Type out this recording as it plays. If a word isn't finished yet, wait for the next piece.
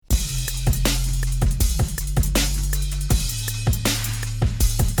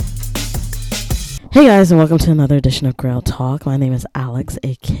Hey guys, and welcome to another edition of Grail Talk. My name is Alex,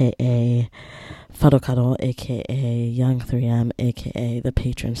 aka Fuddle Cuddle, aka Young 3M, aka the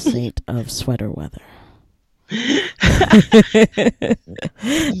patron saint of sweater weather.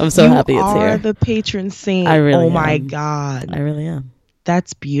 I'm so happy it's here. You are the patron saint. I really Oh my am. God. I really am.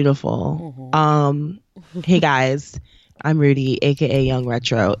 That's beautiful. Hey guys, I'm Rudy, aka Young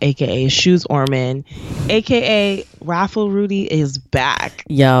Retro, aka Shoes Orman, aka Raffle Rudy is back.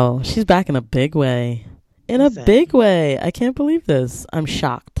 Yo, she's back in a big way. Big way. I can't believe this. I'm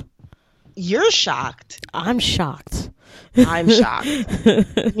shocked. You're shocked. I'm shocked. I'm shocked. You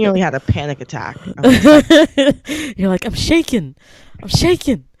nearly had a panic attack. You're like, I'm shaking. I'm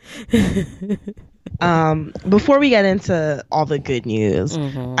shaking. Before we get into all the good news,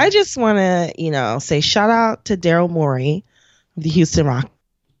 I just want to, say shout out to Daryl Morey of the Houston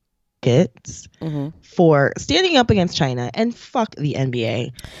Rockets for standing up against China, and fuck the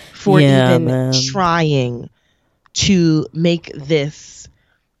NBA for trying to make this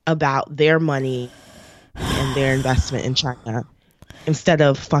about their money and their investment in China instead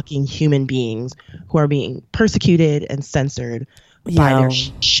of fucking human beings who are being persecuted and censored by their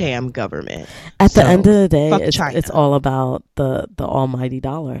sham government. At the end of the day, it's all about the almighty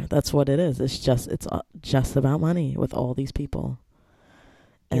dollar. That's what it is. It's just about money with all these people.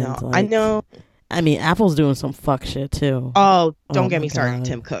 And I know. I mean, Apple's doing some fuck shit too. Oh, don't get me started on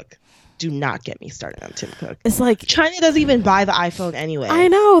Tim Cook. Do not get me started on Tim Cook. It's like China doesn't even buy the iPhone anyway. I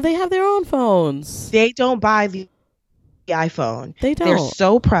know. They have their own phones. They don't buy the iPhone. They don't. They're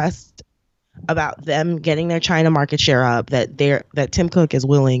so pressed about them getting their China market share up that Tim Cook is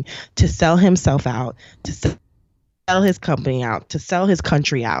willing to sell himself out, to sell his company out, to sell his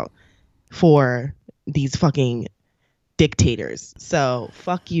country out for these fucking dictators. So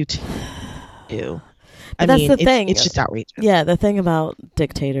fuck you too. That's the thing. It's just outrageous. Yeah, the thing about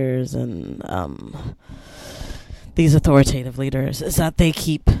dictators and these authoritative leaders is that they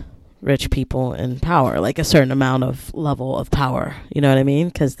keep rich people in power, like a certain amount of level of power. You know what I mean?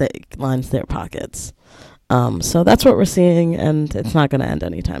 Because it lines their pockets. So that's what we're seeing, and it's not going to end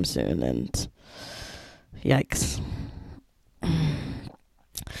anytime soon. And yikes.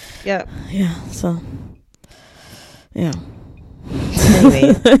 Yeah. Yeah. So. Yeah.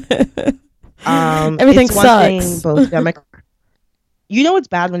 Anyway. Everything sucks. Both it's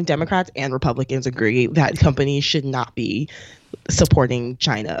bad when Democrats and Republicans agree that companies should not be supporting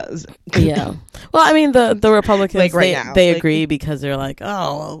China's. Yeah. Well, I mean, the Republicans, like right now, they agree because they're like,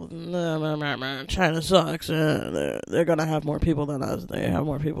 oh, well, China sucks. They're going to have more people than us. They have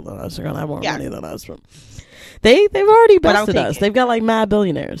more people than us. They're going to have more money than us. They've already bested us. They've got like mad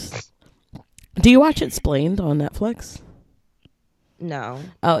billionaires. Do you watch Explained on Netflix? No.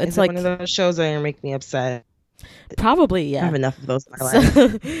 Oh, it's like one of those shows that make me upset. Probably, yeah. I have enough of those in my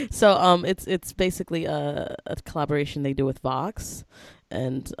life. So it's basically a collaboration they do with Vox,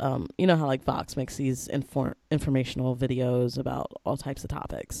 and you know how like Vox makes these informational videos about all types of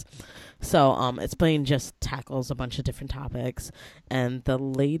topics. So Explained just tackles a bunch of different topics, and the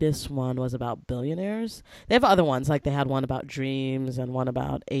latest one was about billionaires. They have other ones, like they had one about dreams and one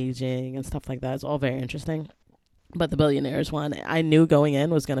about aging and stuff like that. It's all very interesting. But the billionaires one, I knew going in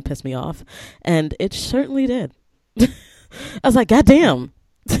was going to piss me off, and it certainly did. I was like, God damn.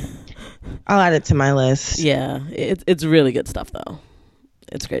 I'll add it to my list. Yeah, it's really good stuff, though.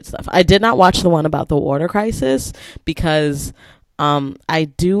 It's great stuff. I did not watch the one about the water crisis because I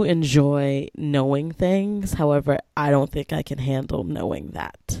do enjoy knowing things. However, I don't think I can handle knowing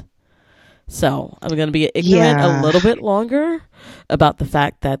that. So I'm going to be ignorant a little bit longer about the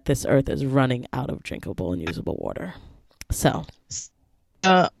fact that this earth is running out of drinkable and usable water. So,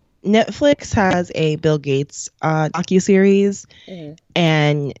 Netflix has a Bill Gates docuseries,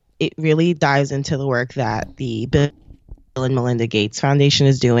 and it really dives into the work that the Bill and Melinda Gates Foundation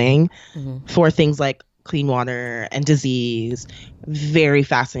is doing for things like clean water and disease. Very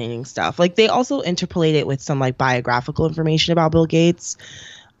fascinating stuff. Like they also interpolate it with some like biographical information about Bill Gates.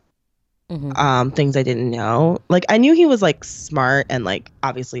 Things I didn't know. Like I knew he was like smart and like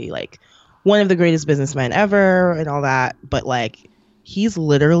obviously like one of the greatest businessmen ever and all that, but like he's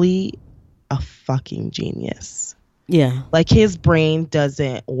literally a fucking genius. Yeah. Like his brain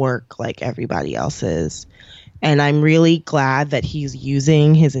doesn't work like everybody else's. And I'm really glad that he's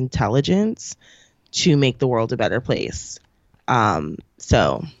using his intelligence to make the world a better place.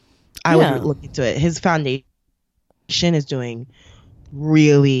 So I would look into it. His foundation is doing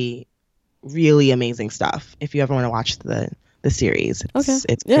really amazing stuff. If you ever want to watch the series,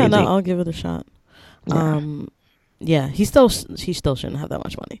 it's crazy. No, I'll give it a shot. Yeah. Yeah, he still shouldn't have that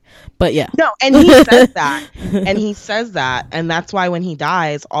much money. But yeah. No, and he says that. And that's why when he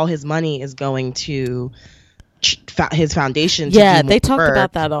dies, all his money is going to his foundation. Yeah, they talked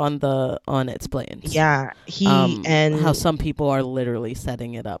about that on It's Blatant. Yeah, and how some people are literally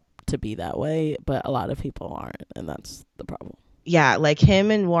setting it up to be that way, but a lot of people aren't, and that's the problem. Yeah, like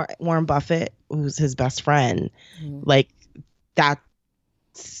him and Warren Buffett, who's his best friend, like that's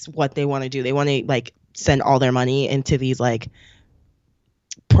what they want to do. They want to like send all their money into these like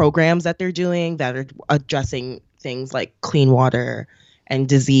programs that they're doing that are addressing things like clean water and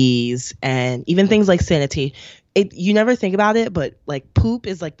disease and even things like sanitation. You never think about it, but like poop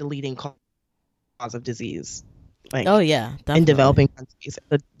is like the leading cause of disease. Like, oh yeah, definitely. In developing countries,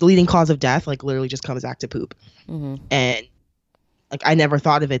 the leading cause of death like literally just comes back to poop. And like I never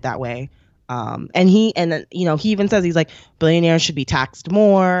thought of it that way. And he even says he's like billionaires should be taxed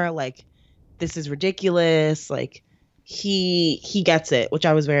more. Like this is ridiculous. Like he gets it, which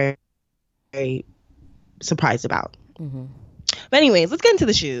I was very, very surprised about. But anyways, let's get into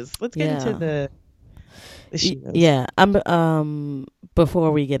the shoes. Let's get into the shoes. Yeah.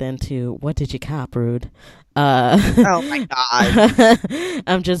 Before we get into what did you cop, Rude? Oh my god.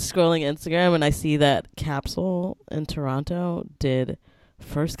 I'm just scrolling Instagram and I see that Capsule in Toronto did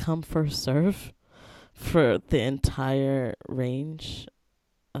first come first serve for the entire range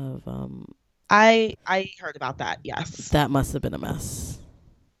of I heard about that. Yes. That must have been a mess.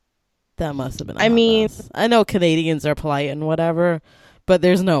 That must have been a mess. I know Canadians are polite and whatever, but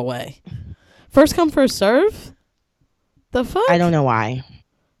there's no way. First come first serve? The fuck? I don't know why.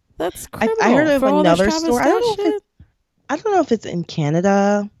 That's criminal. I heard of another store. I don't know if it's in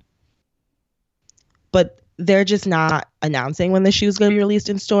Canada, but they're just not announcing when the shoe's going to be released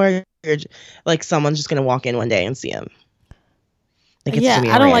in store. Like someone's just going to walk in one day and see them. Like it's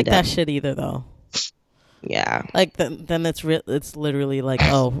I don't like that shit either, though. Yeah. Like then it's literally like,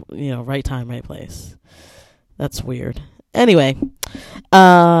 oh, right time, right place. That's weird. Anyway,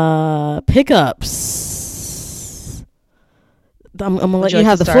 pickups. I'm gonna let you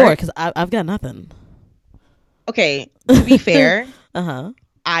have the floor because I've got nothing. Okay, to be fair, I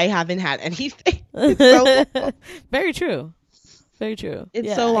haven't had anything. It's so long. Very true. Very true.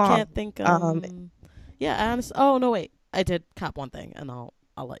 It's so long. I can't think. Yeah, I honestly. Oh no, wait. I did cop one thing, and I'll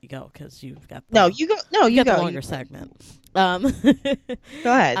let you go because you've got. You go. The longer segment. Go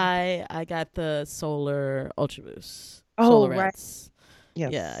ahead. I got the Solar Ultra Boost. Oh, Solar right. Reds.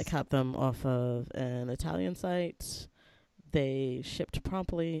 Yes. Yeah, I copped them off of an Italian site. They shipped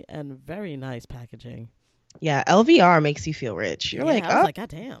promptly and very nice packaging. Yeah, LVR makes you feel rich. You're like, I was like, God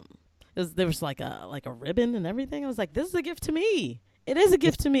damn. There was like a ribbon and everything. I was like, this is a gift to me. It is a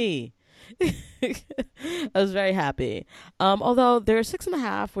gift to me. I was very happy. Although they're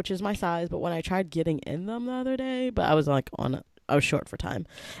 6.5, which is my size, but when I tried getting in them the other day, but I was short for time.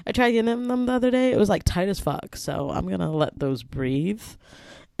 I tried getting in them the other day. It was like tight as fuck. So I'm gonna let those breathe,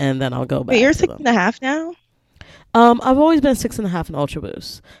 and then I'll go back. Wait, you're 6.5 now? I've always been 6.5 in Ultra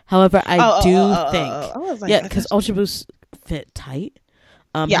Boost. However, I do think, because Ultra Boost fit tight.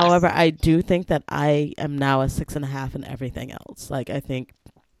 Yes. However, I do think that I am now a 6.5 in everything else. Like I think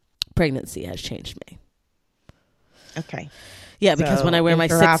pregnancy has changed me. Okay. Yeah, because when I wear my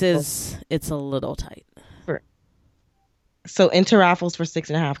 6s, it's a little tight. So enter raffles for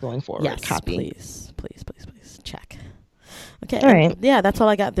 6.5 going forward. Yes, copy. Please. Check. Okay. All right. Yeah, that's all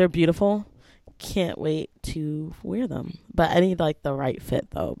I got. They're beautiful. Can't wait to wear them. But I need like the right fit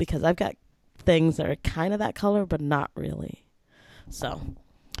though, because I've got things that are kind of that color, but not really. So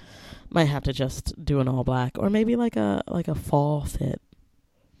might have to just do an all black or maybe like a fall fit,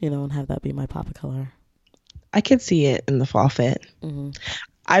 and have that be my pop of color. I could see it in the fall fit.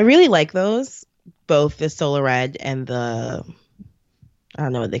 I really like those, both the Solar Red and the, I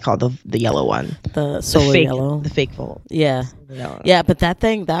don't know what they call the yellow one. The Solar Yellow. The fake fold. Yeah. Yeah, but that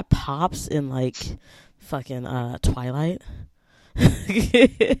thing, that pops in like fucking Twilight.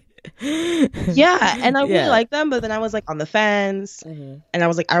 Yeah, and I really like them, but then I was like on the fence, and I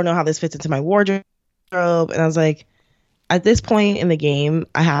was like, I don't know how this fits into my wardrobe, and I was like, at this point in the game,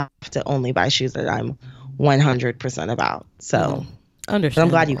 I have to only buy shoes that I'm 100% about. So, understand. I'm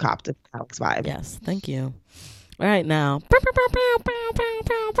glad you copped the Alex vibe. Yes, thank you. All right, now.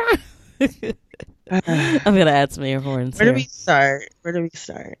 I'm gonna add some air horns. Where do we start?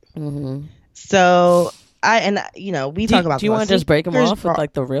 So we talk about. Do you want to just break them off with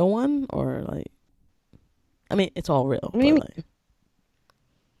like the real one, or like? I mean, it's all real.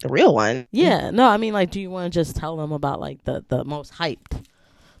 The real one? Yeah. No, I mean, like, do you want to just tell them about like the most hyped,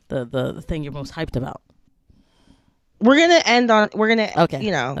 the thing you're most hyped about? we're gonna end on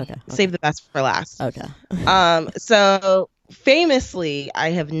Okay. save the best for last. Okay. So famously,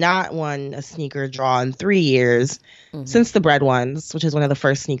 I have not won a sneaker draw in 3 years since the Bread Ones, which is one of the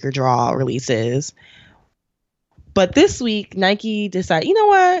first sneaker draw releases. But this week, Nike decided, you know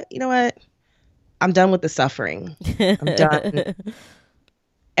what? I'm done with the suffering. I'm done.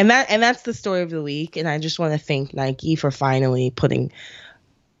 And that's the story of the week. And I just want to thank Nike for finally putting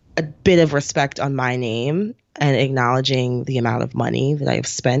a bit of respect on my name and acknowledging the amount of money that I've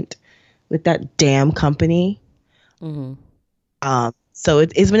spent with that damn company. So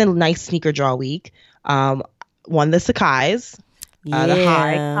it's been a nice sneaker draw week. Won the Sakai's, the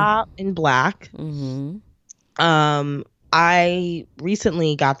high top in black. I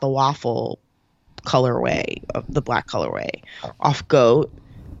recently got the waffle colorway, the black colorway, off GOAT.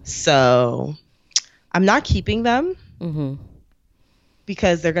 So I'm not keeping them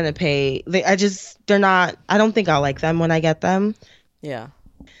because they're gonna pay. They're not. I don't think I'll like them when I get them. Yeah.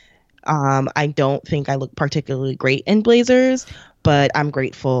 I don't think I look particularly great in blazers, but I'm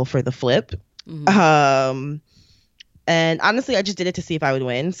grateful for the flip. And honestly, I just did it to see if I would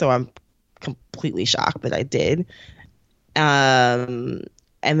win, so I'm completely shocked that I did. And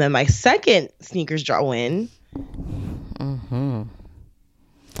then my second sneakers draw win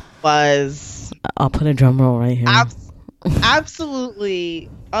was, I'll put a drum roll right here. Absolutely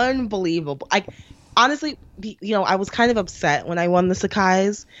unbelievable. Honestly, I was kind of upset when I won the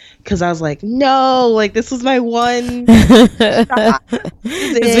Sakai's because I was like, no, like this was my one shot.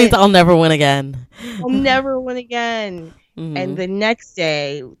 This means I'll never win again. I'll never win again. And the next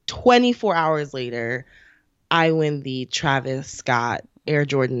day, 24 hours later, I win the Travis Scott Air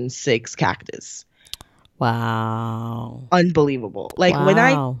Jordan 6 Cactus. Wow. Unbelievable. Like when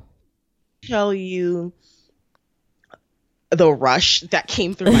I tell you the rush that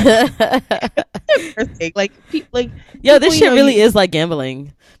came through my like yo, this shit really is like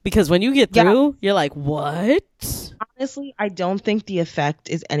gambling, because when you get through, you're like, what? Honestly, I don't think the effect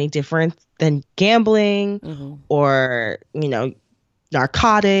is any different than gambling or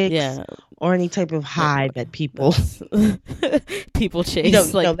narcotics or any type of high that people chase.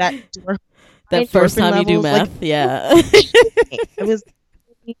 That first time you do meth, it was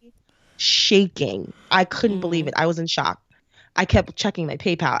shaking. I couldn't believe it. I was in shock. I kept checking my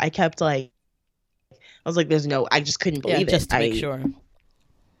PayPal. I was like, there's no, I just couldn't believe it. Just to make sure.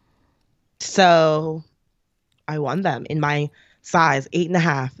 So I won them in my size,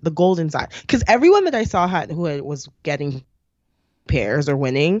 8.5, the golden size. Because everyone that I saw who was getting pairs or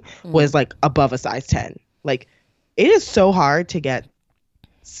winning was like above a size 10. Like, it is so hard to get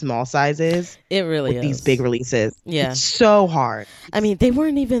small sizes. It really is. These big releases. Yeah. It's so hard. I mean, they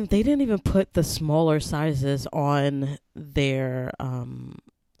didn't even put the smaller sizes on their on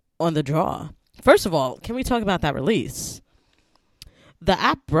the draw. First of all, can we talk about that release? The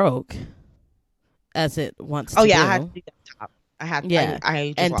app broke, as it wants to do. I had to do desktop.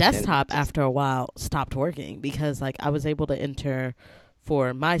 And desktop after a while stopped working because like I was able to enter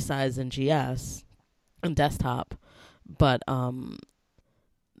for my size in GS and desktop, but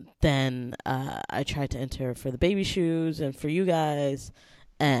then I tried to enter for the baby shoes and for you guys,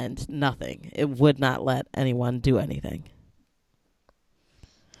 and nothing. It would not let anyone do anything.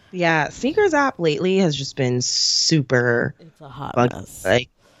 Yeah, Sneakers app lately has just been super. It's a hot mess. Like,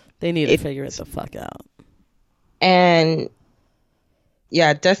 they need to figure it the fuck out. And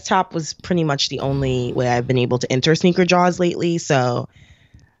yeah, desktop was pretty much the only way I've been able to enter sneaker draws lately. So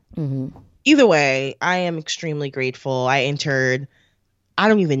either way, I am extremely grateful. I entered, I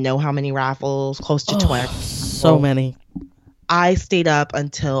don't even know how many raffles, close to 20. So many. I stayed up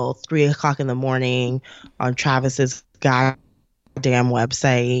until 3:00 in the morning on Travis's goddamn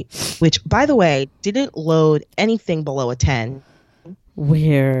website, which, by the way, didn't load anything below a 10.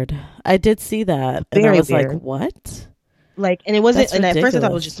 Weird. I did see that. And I was weird. Like, what? Like, and it wasn't, and at first I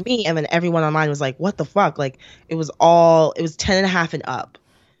thought it was just me, and then everyone online was like, what the fuck? Like, it was 10.5 and up.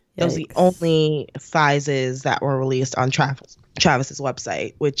 Those are the only sizes that were released on Travis's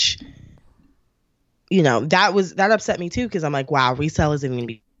website, which, that upset me too, because I'm like, wow, resale is even going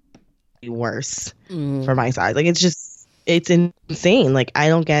to be worse for my size. Like, it's insane. Like, I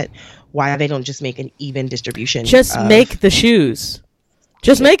don't get why they don't just make an even distribution. Just make the shoes.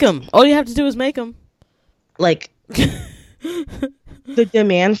 Just make them. All you have to do is make them. Like, the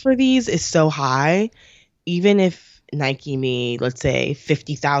demand for these is so high. Even if Nike made, let's say,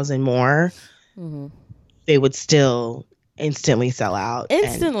 50,000 more, they would still instantly sell out.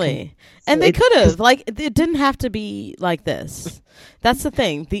 And they could have. Like, it didn't have to be like this. That's the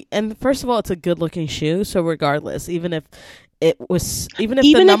thing. And first of all, it's a good looking shoe. So regardless, even if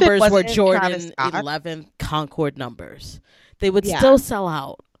the numbers were Jordan 11 Concord numbers, they would still sell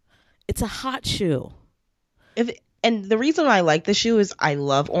out. It's a hot shoe. And the reason I like the shoe is I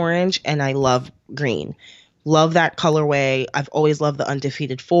love orange and I love green. Love that colorway. I've always loved the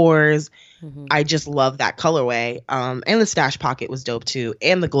Undefeated 4s. Mm-hmm. I just love that colorway. And the stash pocket was dope too.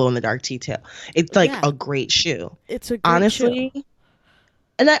 And the glow in the dark detail. It's like a great shoe. It's a great shoe.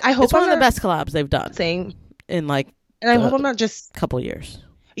 And I hope it's one of the best collabs they've done. In like, and I hope I'm not just a couple years.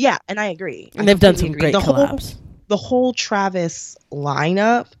 Yeah, and I agree. And they've done some great collabs. The whole Travis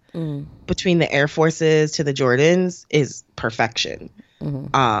lineup between the Air Forces to the Jordans is perfection.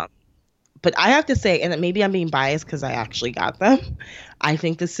 Mm-hmm. But I have to say, and maybe I'm being biased because I actually got them, I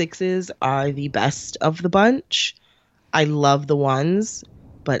think the 6s are the best of the bunch. I love the 1s,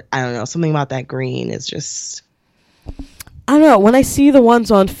 but I don't know. Something about that green is just... I don't know. When I see the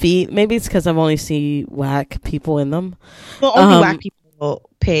ones on feet, maybe it's because I've only seen whack people in them. Well, only whack people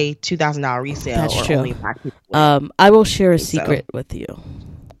pay $2,000 resale. That's true. Only whack people I will share a secret with you.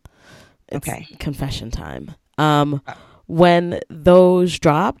 It's okay. Confession time. When those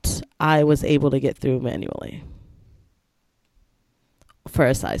dropped, I was able to get through manually for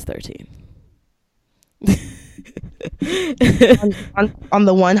a size 13. on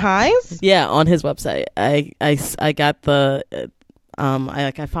the one highs? Yeah, on his website. I got the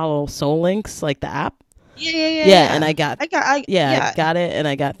I follow Soul Links, like the app. Yeah. And I got it, and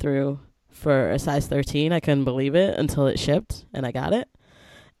I got through for a size 13. I couldn't believe it until it shipped, and I got it,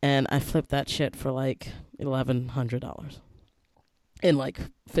 and I flipped that shit for like $1,100 in like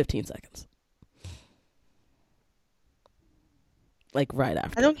 15 seconds. Like right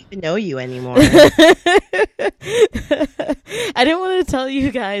after. I don't even know you anymore. I didn't want to tell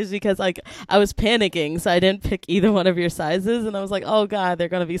you guys because like I was panicking, so I didn't pick either one of your sizes, and I was like, oh god, they're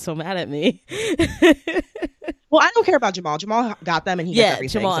gonna be so mad at me. Well, I don't care about Jamal. Jamal got them and he got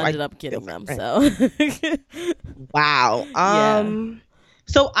everything. Jamal ended up getting them. So wow.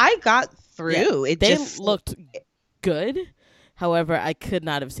 So I got through. They just looked good. However, I could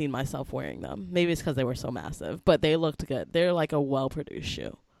not have seen myself wearing them. Maybe it's because they were so massive, but they looked good. They're like a well-produced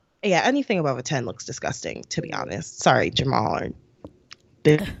shoe. Yeah, anything above a 10 looks disgusting, to be honest. Sorry, Jamal or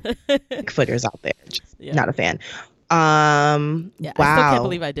big footers out there. Just not a fan. Wow. I still can't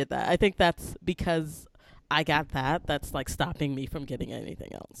believe I did that. I think that's because I got that. That's like stopping me from getting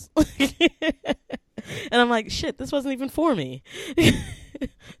anything else. And I'm like, shit, this wasn't even for me.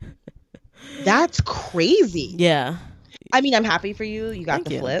 That's crazy. Yeah. I mean, I'm happy for you. You got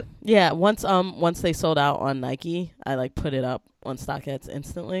the flip. Yeah. Once they sold out on Nike, I like put it up on StockX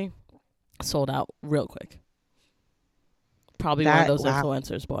instantly. Sold out real quick. Probably one of those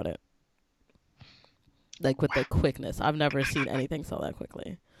influencers bought it. Like with the quickness. I've never seen anything sell that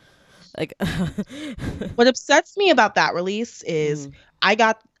quickly. Like what upsets me about that release is I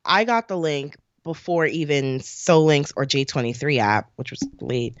got the link before even Soul Links or J23 app, which was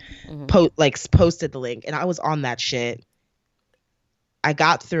late, posted the link, and I was on that shit. I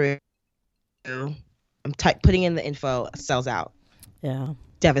got through. I'm putting in the info, sells out. Yeah.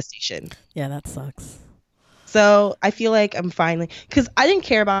 Devastation. Yeah, that sucks. So I feel like I'm finally, because I didn't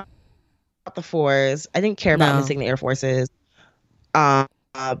care about the 4s. I didn't care about missing the Air Forces. But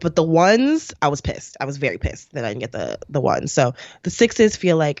the 1s, I was pissed. I was very pissed that I didn't get the 1s. So the 6s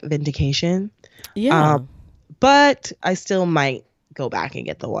feel like vindication. Yeah. But I still might go back and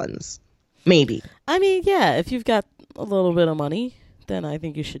get the 1s. Maybe. I mean, yeah, if you've got a little bit of money, then I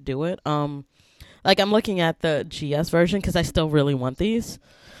think you should do it. Like I'm looking at the GS version because I still really want these.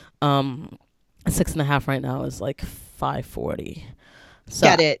 6.5 right now is like $540. So,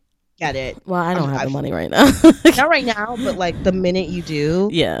 Get it. Well, I don't have the money right now. Not right now, but like the minute you do,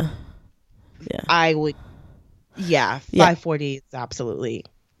 yeah, I would. Yeah, $540 is absolutely.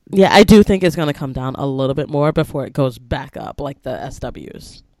 Yeah, I do think it's going to come down a little bit more before it goes back up, like the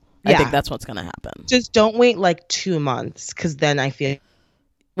SWs. I think that's what's going to happen. Just don't wait like 2 months, because then I feel.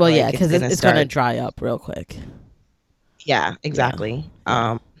 Well, like yeah, because it's going to dry up real quick. Yeah, exactly.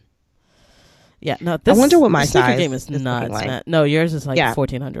 Yeah. No. I wonder what my sneaker size game is nuts. Like. No, yours is like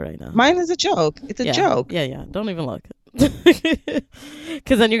 1,400 right now. Mine is a joke. It's a joke. Yeah. Don't even look.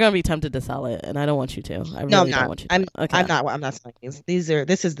 Because then you're gonna be tempted to sell it, and I don't want you to. I really don't want you to. I'm not selling these.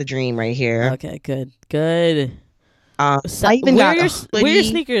 This is the dream right here. Okay, good. So I even got wear your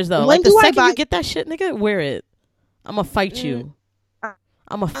sneakers though. Like the second you get that shit, nigga, wear it. I'm gonna fight you.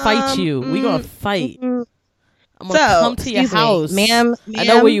 I'm gonna fight you. We gonna fight. I'm gonna come to your house, ma'am. I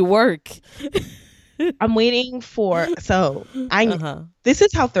know where you work. I'm waiting for. So this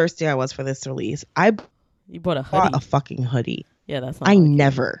is how thirsty I was for this release. You bought a bought hoodie. a fucking hoodie. Yeah, that's not. I like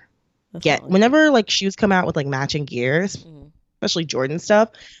never get whenever like shoes come out with like matching gears, especially Jordan stuff.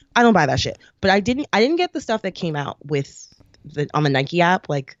 I don't buy that shit. But I didn't get the stuff that came out with on the Nike app,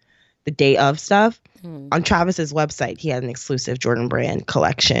 like the day of stuff. On Travis's website, he had an exclusive Jordan Brand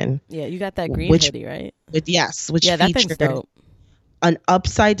collection. Yeah, you got that green hoodie, right? Which that thing's dope. An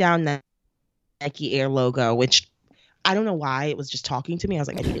upside down Nike Air logo, which I don't know why it was just talking to me. I was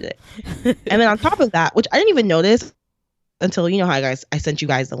like, I needed it. And then on top of that, which I didn't even notice until, you know how I sent you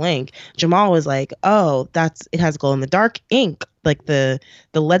guys the link. Jamal was like, oh, it has glow in the dark ink. Like the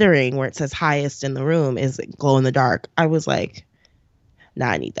lettering where it says highest in the room is glow in the dark. I was like, nah,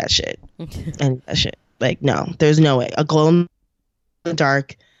 I need that shit. I need that shit. Like, no, there's no way. A glow in the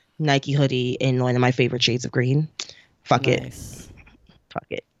dark Nike hoodie in one of my favorite shades of green. Fuck it. Fuck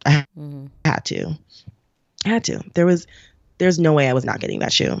it. I had to. There's no way I was not getting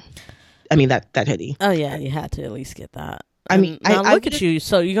that shoe. I mean that hoodie. Oh yeah, you had to at least get that. I mean, now look at you.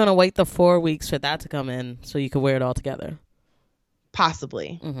 So you're gonna wait the 4 weeks for that to come in so you can wear it all together.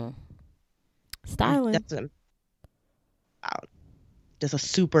 Possibly. Styling. Just a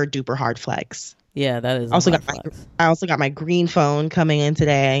super duper hard flex. Yeah, that is. I also got my green phone coming in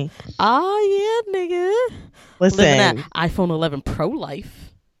today. Oh yeah, nigga. Listen, living that iPhone 11 Pro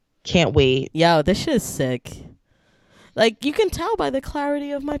life. Can't wait. Yo, this shit is sick. Like, you can tell by the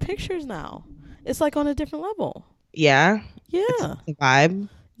clarity of my pictures now. It's like on a different level. Yeah? Yeah. It's a vibe?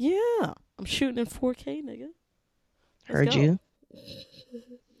 Yeah. I'm shooting in 4K, nigga. Heard you.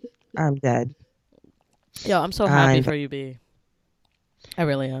 I'm dead. Yo, I'm so happy for you, B. I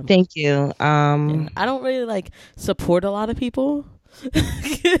really am. Thank you. Yeah. I don't really, like, support a lot of people.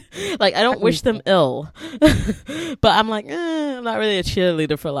 Like, I don't wish them ill. But I'm like, I'm not really a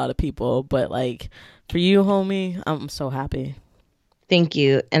cheerleader for a lot of people. But, like, for you, homie, I'm so happy. Thank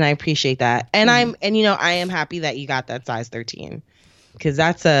you, and I appreciate that. And I am happy that you got that size 13, because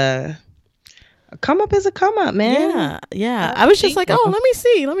that's a come up is a come up, man. Yeah. I was just like, oh,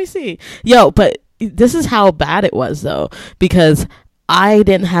 let me see. Yo, but this is how bad it was though, because I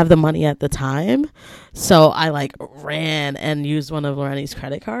didn't have the money at the time, so I like ran and used one of Lorene's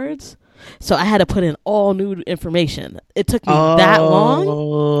credit cards. So I had to put in all new information. It took me that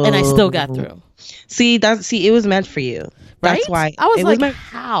long, and I still got through. See, it was meant for you. Right? That's why I was like,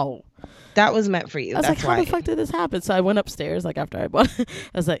 how? That was meant for you. I was That's like, how the fuck did this happen? So I went upstairs, like after I bought it.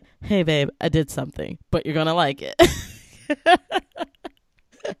 I was like, hey, babe, I did something, but you're gonna like it.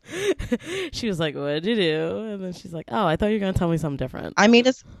 She was like, what'd you do? And then she's like, oh, I thought you were gonna tell me something different. I made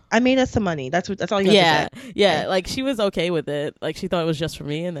us some money. That's all you have to say. Yeah. Like, she was okay with it. Like, she thought it was just for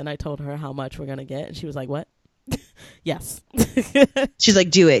me, and then I told her how much we're gonna get, and she was like, what? Yes. She's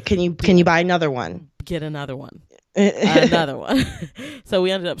like, do it. Can you buy another one? Get another one. Another one. So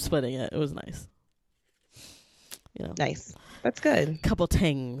we ended up splitting it. It was nice. You know. Nice. That's good. Couple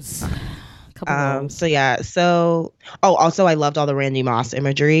things. Also I loved all the Randy Moss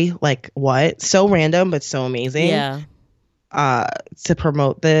imagery. Like, what? So random but so amazing. Yeah. To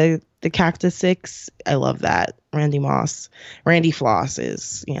promote the Cactus 6. I love that. Randy Moss. Randy Floss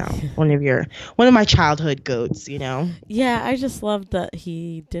is, one of my childhood goats, Yeah, I just loved that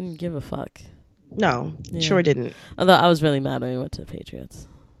he didn't give a fuck. No, sure didn't. Although I was really mad when he went to the Patriots.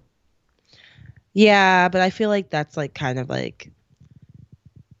 Yeah, but I feel like that's like kind of like,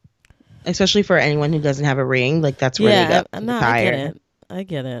 especially for anyone who doesn't have a ring, like that's where they get tired. I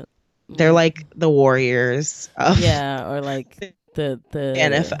get it. They're like the Warriors of or like the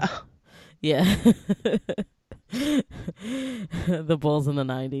NFL. Yeah. The Bulls in the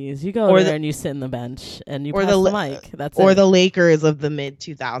 90s. You go there and you sit in the bench and you pass the mic. That's it. Or the Lakers of the mid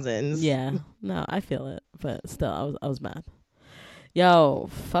 2000s. Yeah. No, I feel it, but still, I was mad. Yo,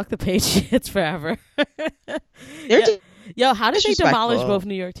 fuck the Patriots forever. Yo, how did they demolish both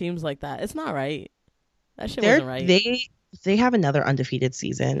New York teams like that? It's not right. That shit wasn't right. They have another undefeated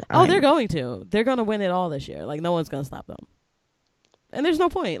season. Oh, they're going to. They're going to win it all this year. Like, no one's going to stop them. And there's no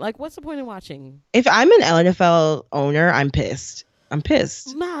point. Like, what's the point in watching? If I'm an NFL owner, I'm pissed.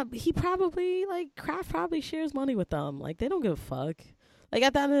 Nah, he probably, Kraft probably shares money with them. Like, they don't give a fuck. Like,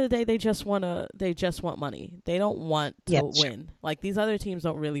 at the end of the day, they just want money. They don't want to win. Like, these other teams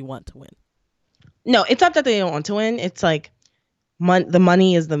don't really want to win. No, it's not that they don't want to win. It's like the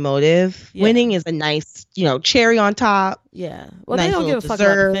money is the motive. Yeah. Winning is a nice, cherry on top. Yeah. Well, nice, they don't give a fuck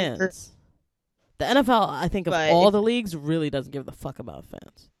about the fans. The NFL, I think, of all the leagues, really doesn't give the fuck about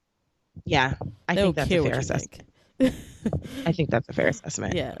fans. Yeah, I think that's a fair assessment. I think that's a fair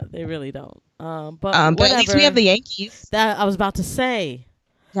assessment. Yeah, they really don't. But at least we have the Yankees. That I was about to say.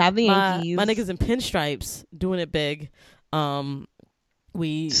 Have the Yankees. My niggas in pinstripes doing it big.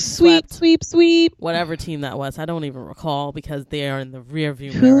 We sweep whatever team that was. I don't even recall because they are in the rear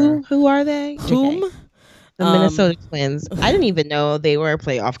view mirror. Who are they? Whom? Okay. The Minnesota Twins. I didn't even know they were a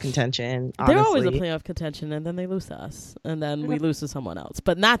playoff contention. Honestly. They're always a playoff contention, and then they lose to us, and then we lose to someone else.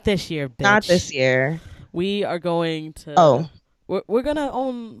 But not this year, bitch. Not this year. We are going to. We're gonna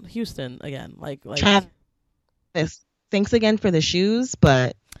own Houston again. Like Travis. Thanks again for the shoes,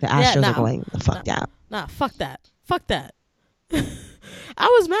 but the Astros are going the fuck down. Nah, fuck that. Fuck that. I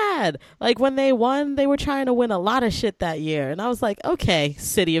was mad. Like when they won, they were trying to win a lot of shit that year, and I was like, okay,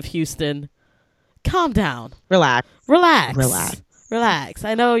 city of Houston, calm down. Relax.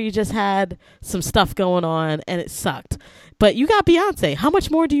 I know you just had some stuff going on and it sucked, but you got Beyonce. How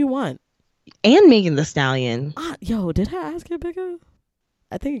much more do you want? And Megan Thee Stallion. Yo, did her ass get bigger?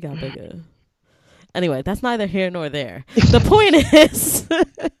 I think it got bigger. Anyway, that's neither here nor there. The point is,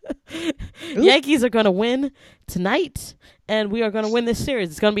 Yankees are going to win tonight, and we are going to win this series.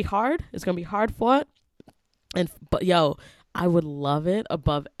 It's going to be hard. It's going to be hard fought. But yo, I would love it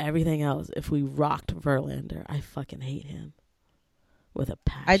above everything else if we rocked Verlander. I fucking hate him with a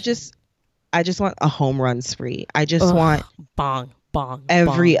passion. I just want a home run spree. I just want bong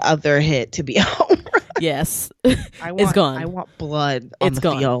every other hit to be a home run. Yes. It's gone. I want blood on the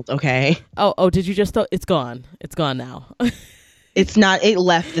field, okay? Oh, did you just it's gone. It's gone now. It's not. It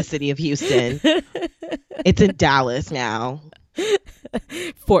left the city of Houston. It's in Dallas now.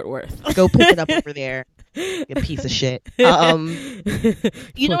 Fort Worth. Go pick it up over there. You piece of shit.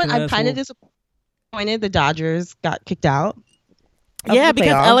 You know what? I'm kind of disappointed the Dodgers got kicked out. Yeah,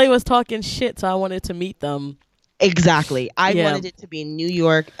 because LA was talking shit, so I wanted to meet them. Exactly. I wanted it to be New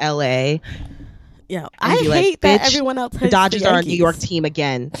York, LA. Yeah, I hate that everyone else hates the Dodgers the are a New York team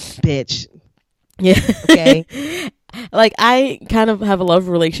again, bitch. Yeah. Okay. Like, I kind of have a love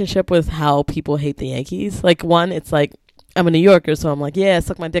relationship with how people hate the Yankees. Like, one, it's like, I'm a New Yorker, so I'm like, yeah,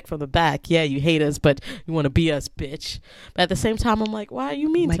 suck my dick from the back. Yeah, you hate us, but you want to be us, bitch. But at the same time, I'm like, why are you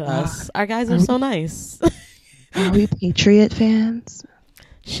mean to us? Our guys are so nice. Are we Patriot fans?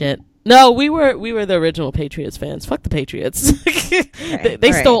 Shit. No, we were the original Patriots fans. Fuck the Patriots. Okay.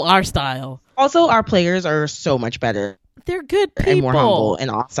 They stole our style. Also, our players are so much better. They're good people. And more humble and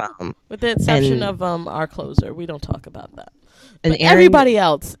awesome. With the exception of our closer. We don't talk about that. And everybody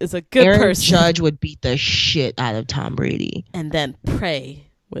else is a good person. Judge would beat the shit out of Tom Brady. And then pray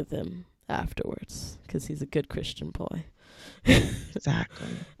with him afterwards. Because he's a good Christian boy. Exactly.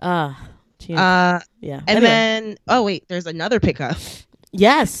 Yeah. And then, there's another pickup.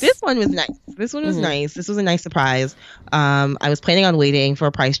 Yes. This one was nice. This was a nice surprise. I was planning on waiting for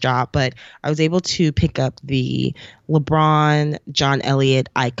a price drop, but I was able to pick up the LeBron John Elliott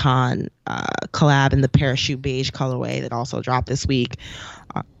Icon collab in the parachute beige colorway that also dropped this week.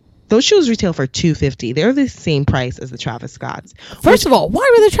 Those shoes retail for $250. They're the same price as the Travis Scotts. First of all, why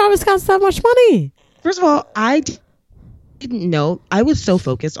were the Travis Scotts that much money? First of all, I didn't know. I was so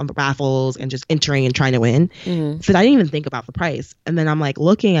focused on the raffles and just entering and trying to win that I didn't even think about the price. And then I'm like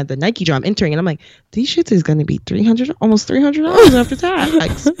looking at the Nike draw I'm entering, and I'm like, these shits is going to be almost $300 after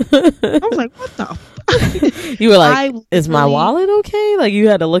tax. I was like, what the fuck? You were like, is my wallet okay? Like, you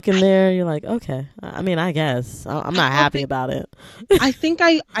had to look in there. You're like, okay. I mean, I guess I'm not happy about it. I think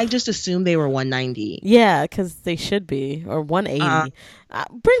I just assumed they were $190. Yeah, because they should be, or $180.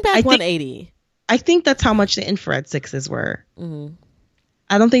 Bring back $180. I think that's how much the infrared sixes were. Mm-hmm.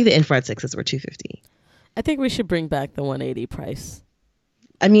 I don't think the infrared sixes were $250. I think we should bring back the $180 price.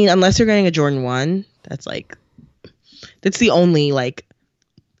 I mean, unless you're getting a Jordan 1, that's the only like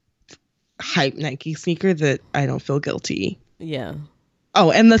hype Nike sneaker that I don't feel guilty. Yeah.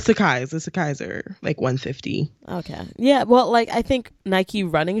 Oh, and the Sakai's are like $150. Okay. Yeah, well, like, I think Nike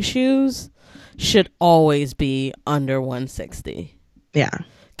running shoes should always be under $160. Yeah.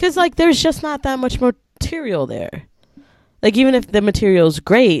 Because, like, there's just not that much material there. Like, even if the material's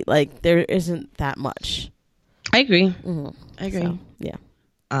great, like, there isn't that much. I agree. Mm-hmm. I agree. So, yeah.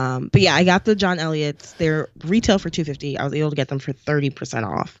 But yeah, I got the John Elliott's. They're retail for $250. I was able to get them for 30%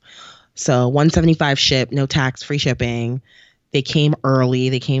 off. So $175 ship, no tax, free shipping. They came early.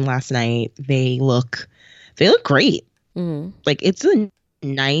 They came last night. They look great. Mm-hmm. Like, it's a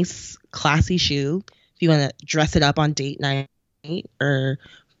nice, classy shoe. If you want to dress it up on date night or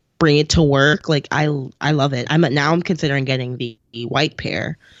bring it to work, like, I love it. I'm considering getting the white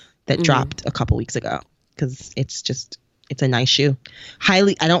pair that dropped a couple weeks ago because it's a nice shoe.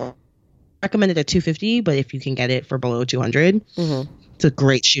 I don't recommend it at $250, but if you can get it for below $200, it's a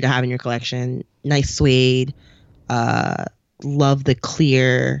great shoe to have in your collection. Nice suede. Love the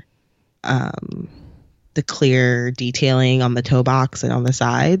clear the clear detailing on the toe box and on the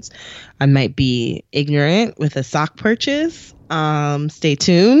sides. I might be ignorant with a sock purchase. Stay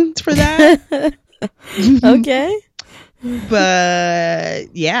tuned for that. Okay.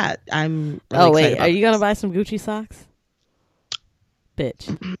 But yeah, I'm really wait, are you gonna buy some Gucci socks? Bitch.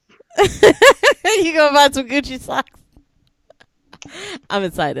 You gonna buy some Gucci socks? I'm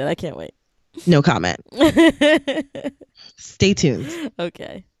excited. I can't wait. No comment. Stay tuned.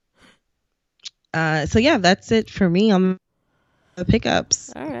 Okay. So yeah, that's it for me on the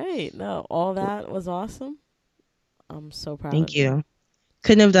pickups. All right. No, all that was awesome. I'm so proud. Thank you.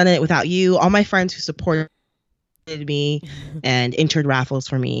 Couldn't have done it without you. All my friends who supported me and entered raffles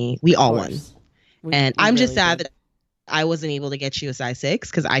for me. We all won. And I'm just sad that I wasn't able to get you a size 6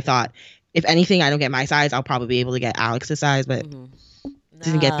 because I thought, if anything, I don't get my size, I'll probably be able to get Alex's size, but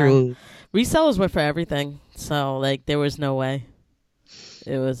didn't get through. Resellers were for everything, so like there was no way.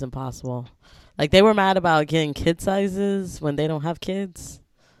 It was impossible. Like they were mad about getting kid sizes when they don't have kids.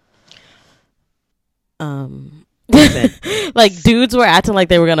 Like dudes were acting like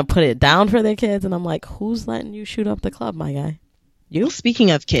they were gonna put it down for their kids, and I'm like, who's letting you shoot up the club, my guy? You?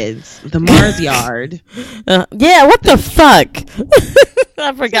 Speaking of kids, the Mars Yard. Yeah, what the fuck?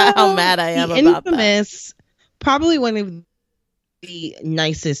 I forgot how mad I am about that. Probably one of the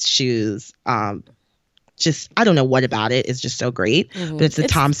nicest shoes. Just I don't know what about it is just so great, but it's the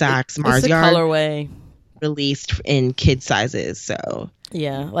Tom Sachs Mars Yard colorway released in kid sizes. So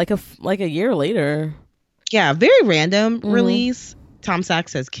yeah, like a year later. Yeah, very random release. Tom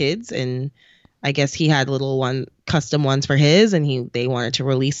Sachs has kids, and I guess he had custom ones for his, and they wanted to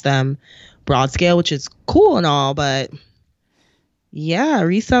release them broad scale, which is cool and all, but yeah,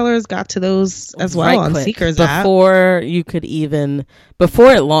 resellers got to those as well on Seekers app. Before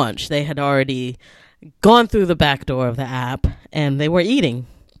it launched, they had already gone through the back door of the app, and they were eating.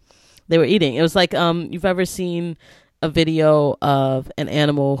 It was like you've ever seen a video of an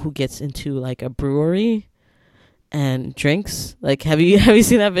animal who gets into like a brewery and drinks? Like, have you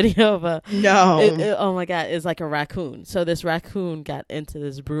seen that video of a... No. Oh my god, it's like a raccoon. So this raccoon got into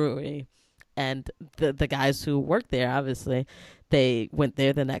this brewery, and the guys who worked there, obviously, they went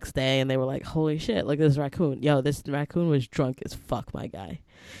there the next day, and they were like, holy shit, look at this raccoon. Yo, this raccoon was drunk as fuck, my guy.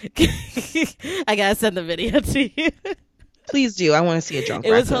 I gotta send the video to you. Please do. I want to see a drunk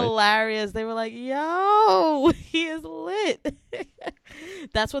raccoon. It was hilarious. They were like, yo, he is lit.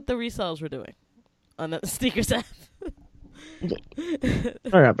 That's what the resellers were doing on the sneakers app.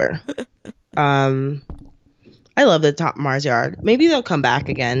 Whatever. I love the top Mars Yard. Maybe they'll come back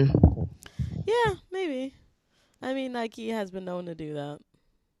again. Yeah, maybe. I mean, Nike has been known to do that,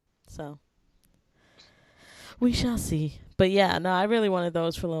 so we shall see. But yeah, no, I really wanted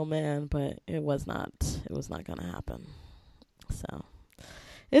those for Lil Man, but it was not gonna happen. So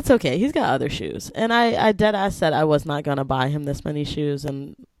it's okay. He's got other shoes, and I deadass said I was not gonna buy him this many shoes,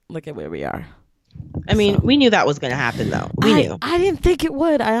 and look at where we are. I mean, we knew that was going to happen, though. We knew. I didn't think it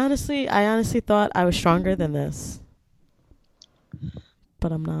would. I honestly thought I was stronger than this,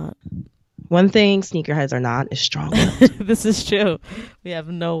 but I'm not. One thing sneakerheads are not is strong. This is true. We have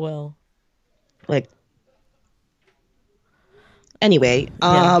no will. Like, anyway,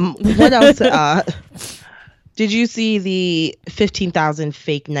 what else? Did you see the 15,000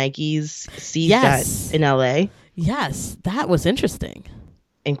 fake Nikes seized in LA? Yes, that was interesting.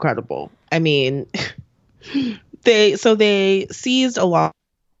 Incredible. I mean, they seized a large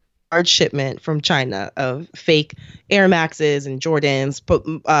shipment from China of fake Air Maxes and Jordans,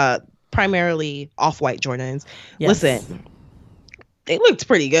 but primarily off-white Jordans. Yes. Listen, they looked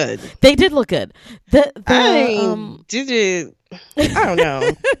pretty good. They did look good. I don't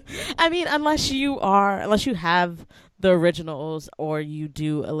know. I mean, unless you have the originals or you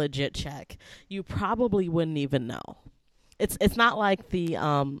do a legit check, you probably wouldn't even know. It's not like the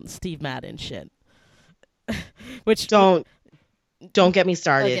Steve Madden shit. Which don't get me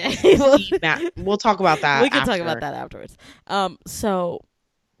started. Okay. We'll talk about that. We can talk about that afterwards. So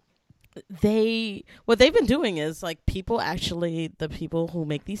what they've been doing is like the people who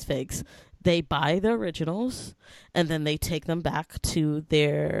make these fakes, they buy the originals and then they take them back to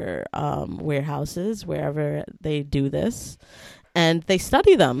their warehouses, wherever they do this, and they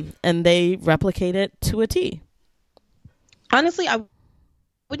study them and they replicate it to a T. Honestly, I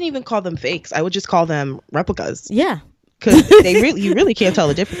wouldn't even call them fakes. I would just call them replicas. Yeah. Because you really can't tell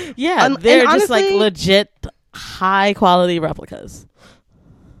the difference. Yeah, they're just honestly, like legit high quality replicas.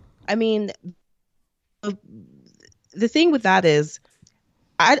 I mean, the thing with that is,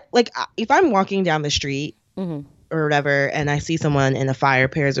 if I'm walking down the street or whatever, and I see someone in a fire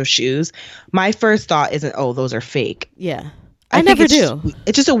pairs of shoes, my first thought isn't, oh, those are fake. Yeah. I never do.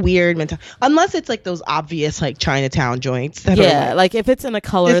 It's just a weird mentality. Unless it's like those obvious like Chinatown joints. That are like if it's in a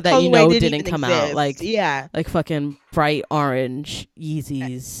color that you know didn't come out. Like yeah, like fucking bright orange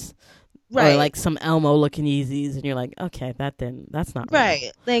Yeezys. Right. Or like some Elmo looking Yeezys, and you're like, okay, that's not right.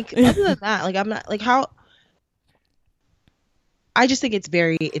 Real. Like other than that, like I'm not like how. I just think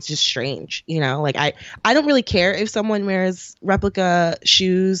it's just strange, you know. Like I don't really care if someone wears replica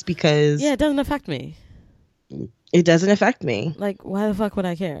shoes because it doesn't affect me. It doesn't affect me. Like why the fuck would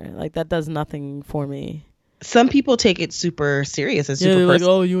I care? Like that does nothing for me. Some people take it super serious and super like,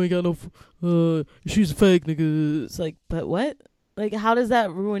 oh, you ain't got no shoes fake, nigga. It's like, but what? Like, how does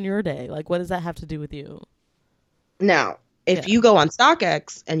that ruin your day? Like, what does that have to do with you? Now, if you go on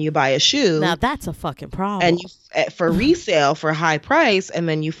StockX and you buy a shoe, now that's a fucking problem. And you for resale for a high price, and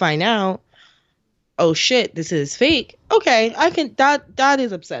then you find out, oh shit, this is fake. Okay, I can. That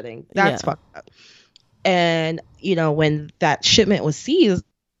is upsetting. That's fucked up. And you know, when that shipment was seized,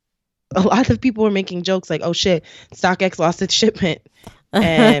 a lot of people were making jokes like, oh shit, StockX lost its shipment.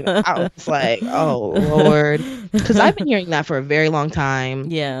 And I was like, oh Lord, because I've been hearing that for a very long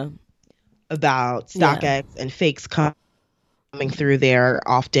time. Yeah, about StockX and fakes coming through there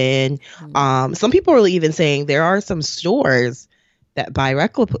often. Some people are even saying there are some stores that buy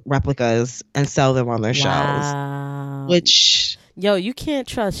replicas and sell them on their shelves. Which you can't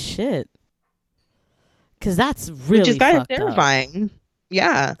trust shit, because that's really which is kind of terrifying. Up.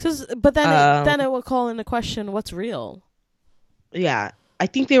 Yeah, but then it will call into question what's real. Yeah. I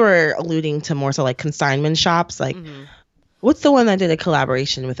think they were alluding to more so like consignment shops. Like, what's the one that did a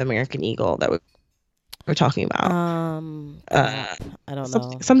collaboration with American Eagle that we're talking about? I don't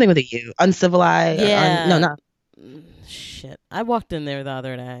know. Something with a U. Uncivilized. Yeah. No, not. Shit. I walked in there the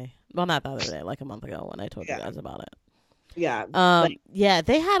other day. Well, not the other day, like a month ago when I told you guys about it. Yeah. Yeah,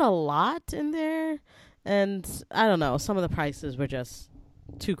 they had a lot in there. And I don't know. Some of the prices were just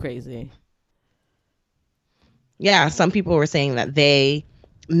too crazy. Yeah, some people were saying that they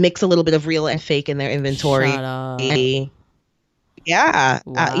mix a little bit of real and fake in their inventory. Shut up. Yeah.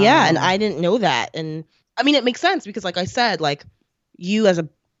 Wow. Yeah, and I didn't know that. And I mean, it makes sense because like I said, like you as a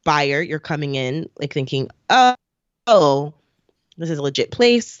buyer, you're coming in like thinking, oh, this is a legit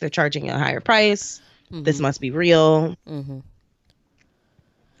place. They're charging a higher price. This must be real. And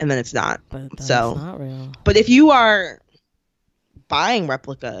then it's not. But it's not real. But if you are buying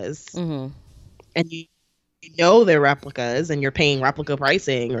replicas and you know they're replicas and you're paying replica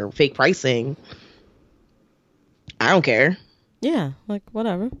pricing or fake pricing, I don't care. Yeah, like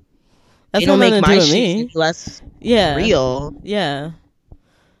whatever. That's you don't make my shoes less real. Yeah.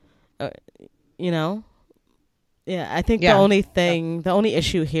 You know? Yeah, I think the only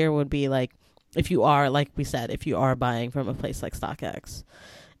issue here would be like if you are, like we said, if you are buying from a place like StockX.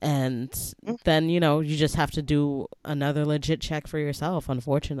 And then, you know, you just have to do another legit check for yourself,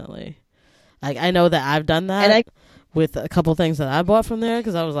 unfortunately. Like, I know that I've done that with a couple things that I bought from there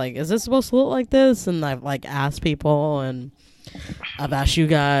because I was like, is this supposed to look like this? And I've, like, asked people and I've asked you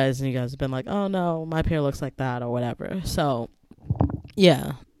guys and you guys have been like, oh, no, my pair looks like that or whatever. So,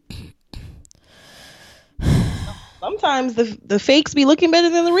 yeah. Sometimes the fakes be looking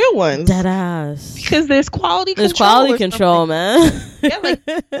better than the real ones. Dead ass. Because there's quality control. There's quality control, man. Yeah, like,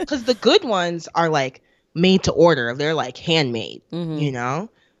 because the good ones are, like, made to order. They're, like, handmade, you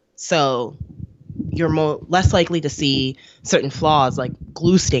know? So you're less likely to see certain flaws like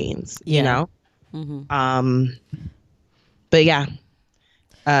glue stains, you know? But yeah.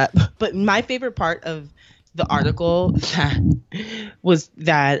 But my favorite part of the article was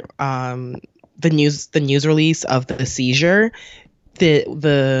that the news release of the seizure,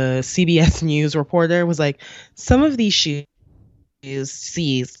 the CBS News reporter was like, some of these shoes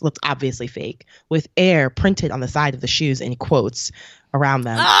seized looked obviously fake, with air printed on the side of the shoes in quotes around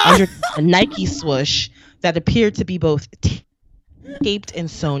them under a Nike swoosh that appeared to be both taped and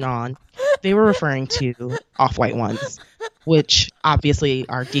sewn on. They were referring to Off-White ones, which obviously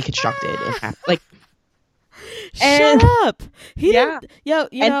are deconstructed and half, like. Shut up! You know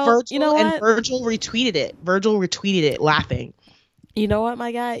what? And Virgil retweeted it. Virgil retweeted it, laughing. You know what,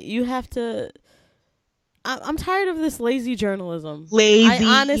 my guy? You have to. I'm tired of this lazy journalism. I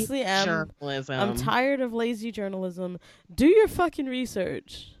honestly am. Journalism. I'm tired of lazy journalism. Do your fucking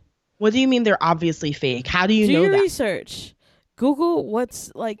research. What do you mean they're obviously fake? How do you know that? Do your research. Google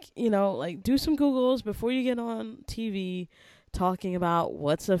what's like, do some Googles before you get on TV talking about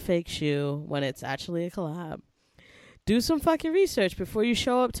what's a fake shoe when it's actually a collab. Do some fucking research before you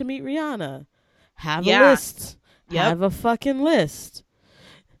show up to meet Rihanna. Have a list. Yep. Have a fucking list.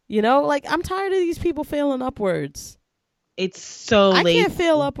 I'm tired of these people failing upwards. It's so lazy. I can't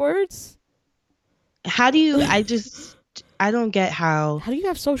fail upwards. How do you, I don't get how do you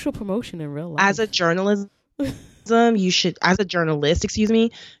have social promotion in real life? as a journalist, you should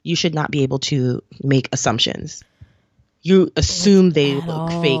not be able to make assumptions. You assume they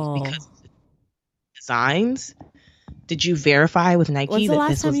look fake because of the designs. Did you verify with Nike When's the that last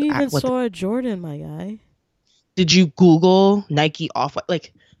this time was you even saw a Jordan, my guy? Did you Google Nike Off-White?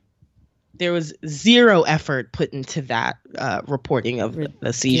 Like, there was zero effort put into that reporting of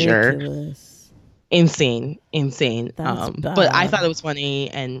the seizure. Insane. But I thought it was funny,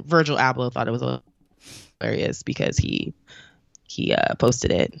 and Virgil Abloh thought it was hilarious because he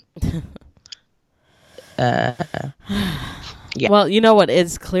posted it. Yeah. Well, you know what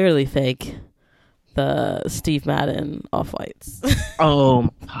is clearly fake? The Steve Madden Off-Whites. Oh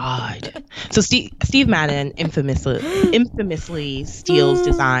my God. So Steve Madden infamously steals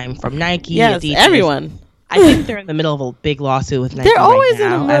design from Nike. Yes, Adidas. Everyone. I think they're in the middle of a big lawsuit with Nike. They're always right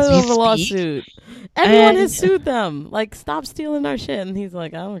now, in the middle of a lawsuit. Everyone has sued them. Like, stop stealing our shit. And he's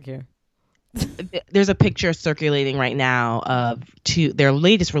like, I don't care. There's a picture circulating right now of their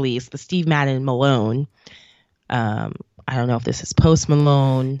latest release, the Steve Madden Malone. I don't know if this is Post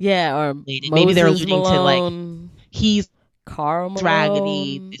Malone. Yeah, or maybe they're alluding Malone, to he's Karl Malone.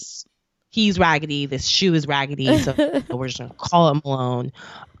 raggedy. He's raggedy. This shoe is raggedy. So we're just gonna call it Malone.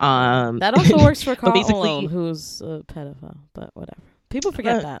 That also works for Karl Malone, who's a pedophile. But whatever. People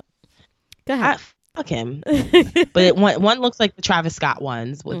forget that. Go ahead. Fuck him. But one looks like the Travis Scott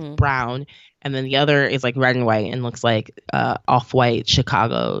ones with brown, and then the other is like red and white and looks like off-white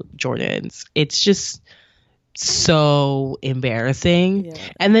Chicago Jordans. It's just so embarrassing. Yeah.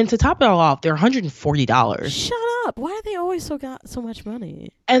 And then to top it all off, they're $140. Shut up. Why are they always got so much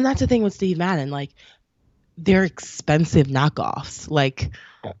money? And that's the thing with Steve Madden. Like, they're expensive knockoffs. Like,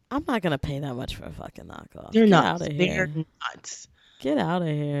 I'm not gonna pay that much for a fucking knockoff. They're nuts. They're nuts. Get out of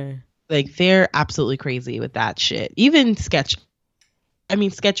here. Like, they're absolutely crazy with that shit. Even Skechers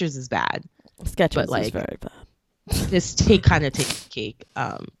is bad. Skechers is very bad. Just take the cake.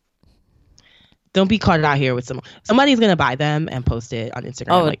 Don't be caught out here with somebody's gonna buy them and post it on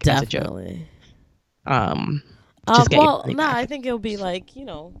Instagram. Oh, like, definitely. I think it'll be like,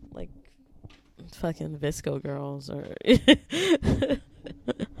 like fucking Visco girls or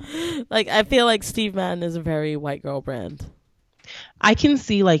like, I feel like Steve Madden is a very white girl brand. I can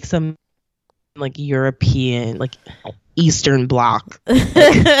see like some like European, like Eastern Bloc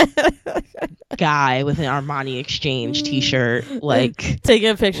guy with an Armani Exchange t-shirt, like taking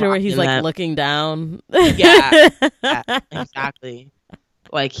a picture where he's like looking down. Yeah, exactly.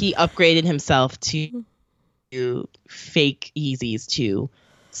 Like, he upgraded himself to fake Yeezys to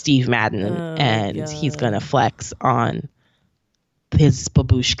Steve Madden, and he's gonna flex on his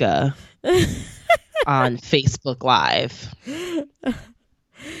babushka on Facebook Live.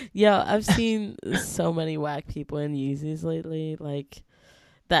 Yeah, I've seen so many whack people in Yeezys lately, like,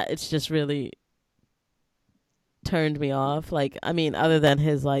 that it's just really turned me off. Like, I mean, other than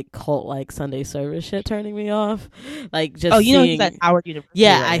his like cult like Sunday service shit turning me off, like, just he's at Howard University.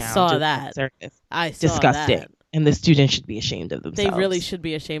 Yeah, right I now, saw that. I saw disgusting. That. And the students should be ashamed of themselves. They really should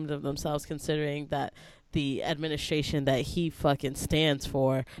be ashamed of themselves, considering that the administration that he fucking stands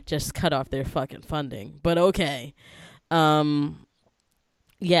for just cut off their fucking funding. But okay.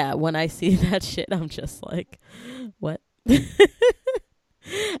 Yeah, when I see that shit, I'm just like, what?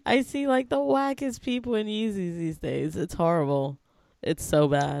 I see like the wackest people in Yeezys these days. It's horrible. It's so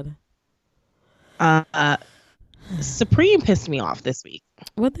bad. Supreme pissed me off this week.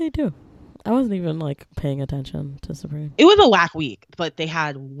 What'd they do? I wasn't even like paying attention to Supreme. It was a whack week, but they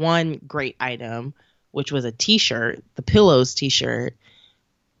had one great item, which was a t-shirt, the Pillows t-shirt,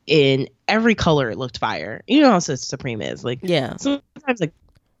 in every color. It looked fire. You know how Supreme is. Like, yeah, sometimes like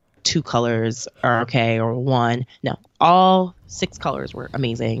 2 colors are okay, or 1. No, all 6 colors were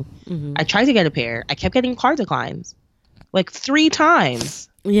amazing. Mm-hmm. I tried to get a pair. I kept getting card declines like 3 times.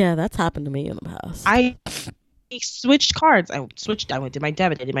 Yeah, that's happened to me in the past. I switched cards. I did my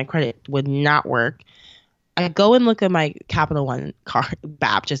debit. I did my credit. Would not work. I go and look at my Capital One card,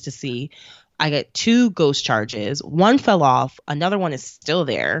 BAP, just to see. I get 2 ghost charges. 1 fell off. Another one is still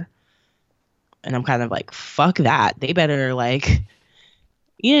there. And I'm kind of like, fuck that. They better, like,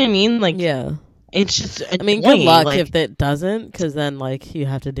 you know what I mean? Like, yeah. It's just annoying. I mean, good luck if it doesn't, because then, like, you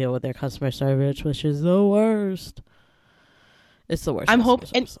have to deal with their customer service, which is the worst. It's the worst.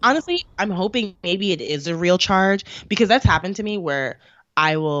 Honestly, I'm hoping maybe it is a real charge, because that's happened to me where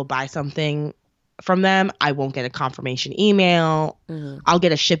I will buy something from them. I won't get a confirmation email. Mm-hmm. I'll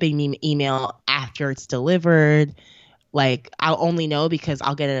get a shipping email after it's delivered. Like, I'll only know because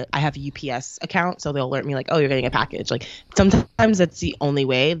I have a UPS account, so they'll alert me like, oh, you're getting a package. Like, sometimes that's the only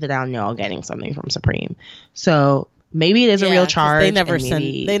way that I'll know I'm getting something from Supreme. So maybe it is a real charge. They never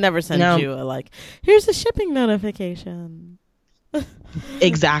send you a, like, here's a shipping notification.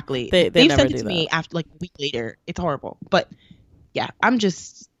 Exactly. They've sent it to me after like a week later. It's horrible. But yeah, I'm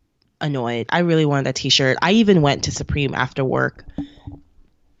just annoyed. I really wanted that t-shirt. I even went to Supreme after work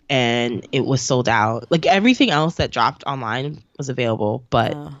and it was sold out. Like everything else that dropped online was available,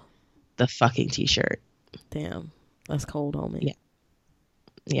 but the fucking t-shirt. Damn. That's cold on me.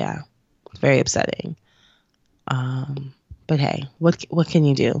 Yeah. It's very upsetting. But hey, what can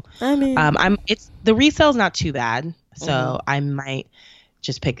you do? I mean, the resale's not too bad, so I might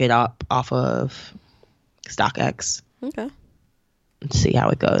just pick it up off of StockX. Okay. And see how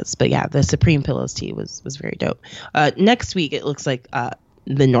it goes. But yeah, the Supreme Pillows tee was very dope. Next week it looks like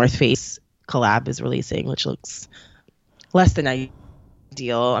the North Face collab is releasing, which looks less than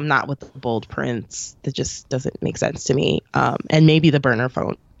ideal. I'm not with the bold prints. That just doesn't make sense to me. And maybe the burner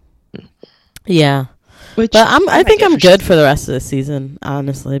phone. Yeah. But I think I'm good for the rest of the season,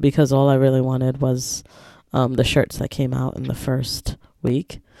 honestly, because all I really wanted was the shirts that came out in the first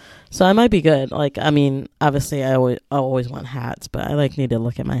week. So I might be good. Like, I mean, obviously I always want hats, but I need to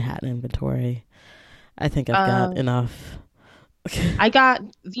look at my hat inventory. I think I've got enough. I got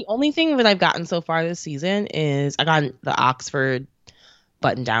the only thing that I've gotten so far this season is I got the Oxford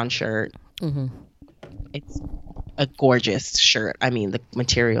button-down shirt. Mm-hmm. It's a gorgeous shirt. I mean, the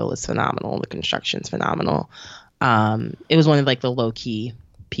material is phenomenal. The construction's phenomenal. It was one of the low-key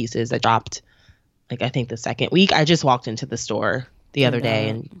pieces that dropped, I think the second week. I just walked into the store the other day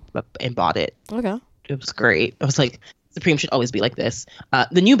and bought it. Okay. It was great. I was like, Supreme should always be like this.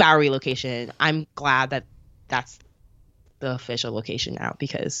 The new Bowery location, I'm glad that that's the official location now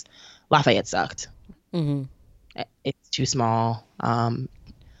because Lafayette sucked. Mm-hmm. It's too small.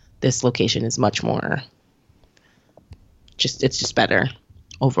 This location is much more it's just better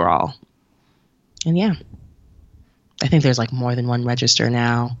overall. And yeah, I think there's more than one register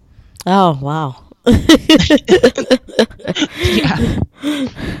now. Oh, wow. Yeah.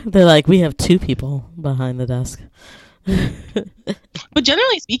 They're like, we have 2 people behind the desk. But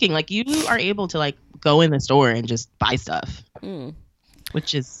generally speaking, you are able to go in the store and just buy stuff.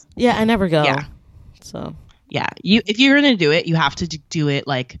 Which is I never go. Yeah. So yeah, if you're gonna do it, you have to do it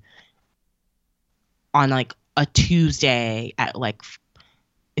on a Tuesday at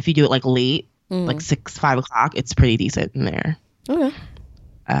if you do it late, 6-5 o'clock, it's pretty decent in there. Okay.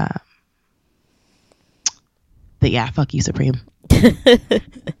 But yeah, fuck you, Supreme.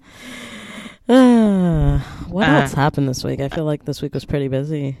 What else happened this week? I feel like this week was pretty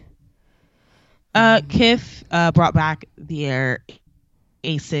busy. Kith brought back their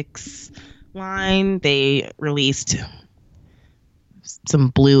Asics line. They released some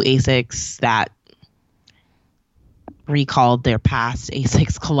blue Asics that recalled their past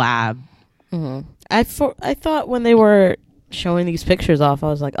Asics collab. Mm-hmm. I thought when they were showing these pictures off, I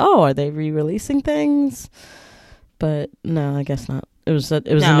was like, oh, are they re-releasing things? But no, I guess not. It was a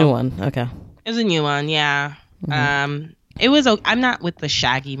new one. Okay. It was a new one, yeah. Mm-hmm. It was. I'm not with the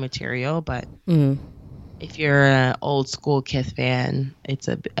shaggy material, but if you're an old school Kith fan,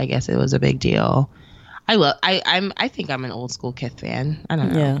 I guess it was a big deal. I think I'm an old school Kith fan. I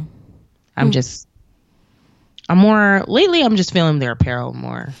don't know. Yeah. I'm just feeling their apparel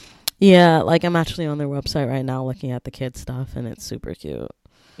more. Yeah, I'm actually on their website right now looking at the kids stuff, and it's super cute.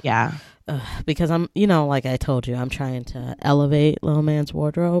 Yeah. Because I'm, like I told you, I'm trying to elevate Little Man's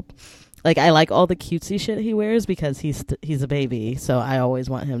wardrobe. I like all the cutesy shit he wears because he's a baby, so I always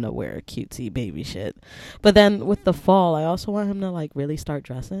want him to wear cutesy baby shit. But then with the fall, I also want him to really start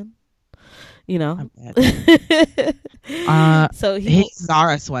dressing. So his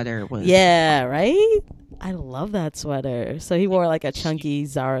Zara sweater was right. I love that sweater. So he wore a chunky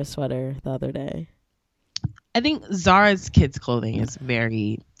Zara sweater the other day. I think Zara's kids clothing is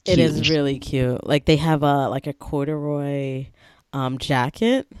very cute. It is really cute. They have a corduroy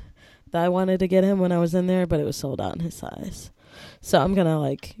jacket that I wanted to get him when I was in there, but it was sold out in his size. So I'm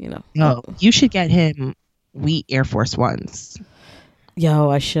gonna No, you should get him wheat Air Force Ones. Yo,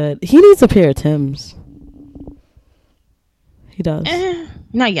 I should. He needs a pair of Timbs. He does.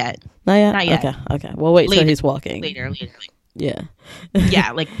 Not yet. Not yet. Okay. Well, wait till he's walking. Later. Yeah.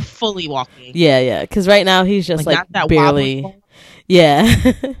 Yeah, fully walking. Yeah. Because right now he's just not that barely. Wobbly. Yeah.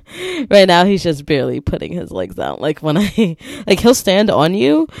 Right now he's just barely putting his legs out. When I he'll stand on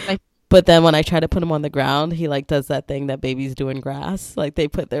you, but then when I try to put him on the ground, he does that thing that babies do in grass. They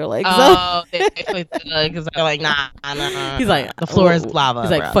put their legs up. Oh, because they're nah. He's like, the floor is lava.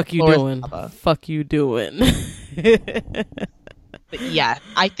 He's like, bro. Fuck you doing. Fuck you doing. But yeah,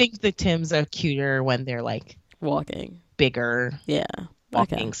 I think the Tims are cuter when they're walking. Bigger. Yeah.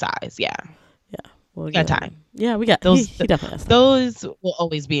 Walking size. Yeah. We'll got time. Yeah, we got those. He definitely has time. Those will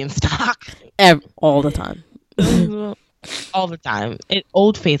always be in stock. All the time. All the time.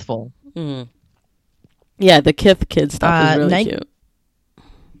 Old Faithful. Mm. Yeah, the Kith Kid stuff is really cute.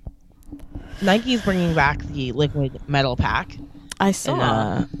 Nike's bringing back the liquid metal pack. I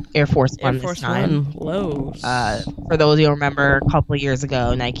saw Air Force One this time. Lows. For those who remember, a couple of years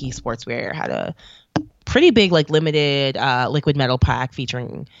ago, Nike Sportswear had a pretty big, like, limited liquid metal pack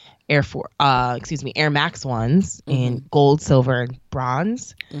featuring Air Max ones in gold, silver, and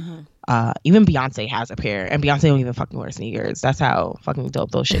bronze. Even Beyonce has a pair, and Beyonce don't even fucking wear sneakers. That's how fucking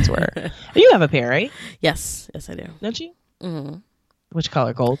dope those shits were. You have a pair, right? Yes, I do. Don't you? Mm-hmm. Which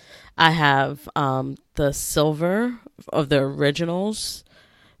color? Gold? I have the silver of the originals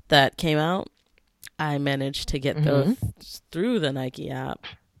that came out. I managed to get those through the Nike app.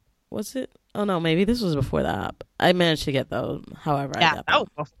 Was it? Oh no, maybe this was before the app. I managed to get those. However, I got them. Oh,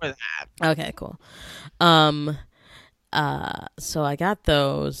 before the app. Okay, cool. So I got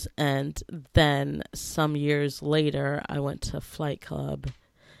those, and then some years later, I went to Flight Club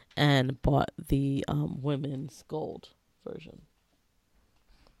and bought the women's gold version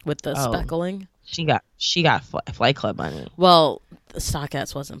with the speckling. She got Flight Club money. Well, the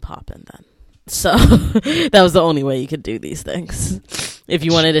StockX wasn't popping then, so that was the only way you could do these things if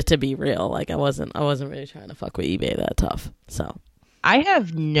you wanted it to be real. Like I wasn't really trying to fuck with eBay that tough. So I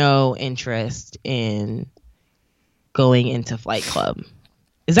have no interest in going into Flight Club.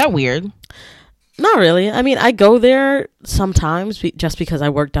 Is that weird? Not really. I mean, I go there sometimes just because I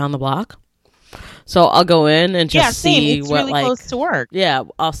work down the block. So I'll go in and just see it's what really like close to work. Yeah,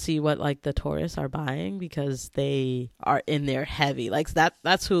 I'll see what like the tourists are buying because they are in there heavy. Like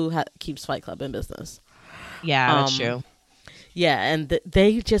that's who keeps Fight Club in business. Yeah, that's true. Yeah, and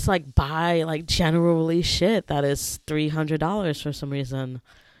they just like buy like general release shit that is $300 for some reason,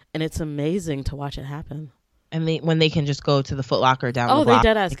 and it's amazing to watch it happen. And when they can just go to the Foot Locker down the block. They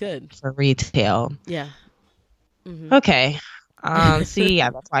dead ass good for retail. Yeah. Mm-hmm. Okay. See, yeah,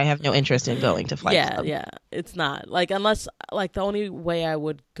 that's why I have no interest in going to Flight Club. Yeah, it's not like unless like the only way I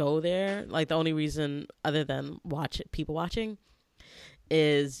would go there, like the only reason other than people watching,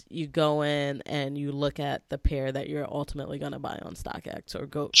 is you go in and you look at the pair that you're ultimately gonna buy on StockX or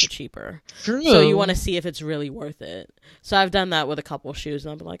go for cheaper. True. So you want to see if it's really worth it. So I've done that with a couple shoes,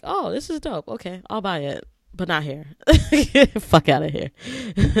 and I've been like, oh, this is dope. Okay, I'll buy it, but not here. Fuck out of here.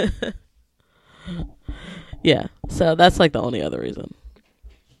 Yeah, so that's like the only other reason.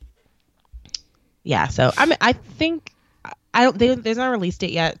 Yeah, so I think there's not a release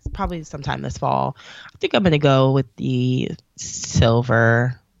date yet. It's probably sometime this fall. I think I'm gonna go with the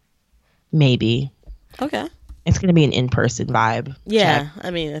silver, maybe. Okay. It's gonna be an in-person vibe. Yeah, check.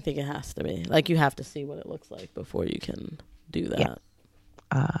 I mean, I think it has to be. Like, you have to see what it looks like before you can do that.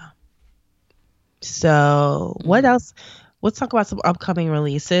 Yeah. So what else? Let's talk about some upcoming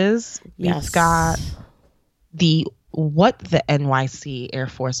releases. Yes. We've got the NYC Air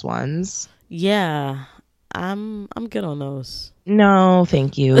Force Ones. Yeah, I'm good on those. No,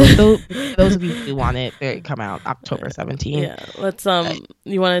 thank you. Those of you who want it, they come out October 17th. Yeah, let's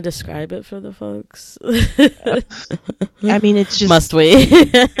you want to describe it for the folks? I mean, it's just must we?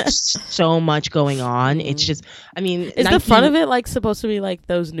 So much going on. It's just, I mean, is Nike, the front of it like supposed to be like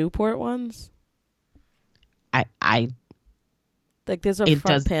those Newport ones? I like there's a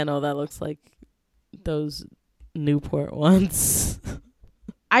front panel that looks like those Newport ones.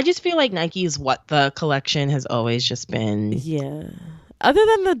 I just feel like Nike is what the collection has always just been. Yeah. Other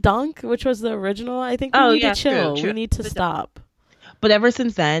than the Dunk, which was the original, I think we need to chill. True. We need to stop. But ever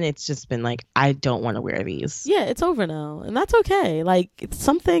since then, it's just been like, I don't want to wear these. Yeah, it's over now. And that's okay. Like,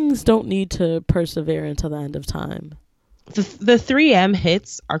 some things don't need to persevere until the end of time. The 3M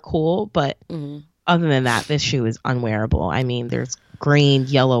hits are cool, but other than that, this shoe is unwearable. I mean, there's green,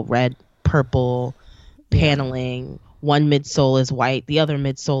 yellow, red, purple paneling. One midsole is white. The other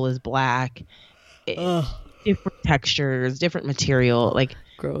midsole is black. Different textures, different material. Like,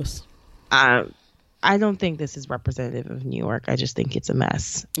 gross. I don't think this is representative of New York. I just think it's a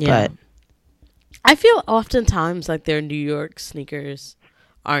mess. Yeah. But I feel oftentimes like their New York sneakers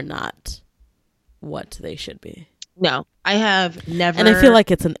are not what they should be. No, I have never. And I feel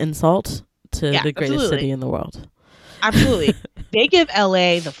like it's an insult to the greatest city in the world. Absolutely. They give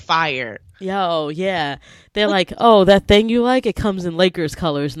LA the fire. Yo, yeah. They're like, oh, that thing you like, it comes in Lakers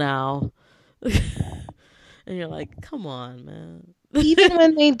colors now. And you're like, come on, man. Even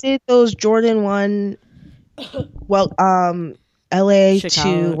when they did those Jordan 1, well, LA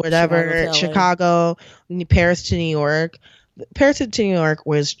to whatever, Chicago, Paris to New York. Paris to New York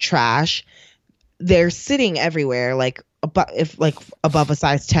was trash. They're sitting everywhere. Like, above a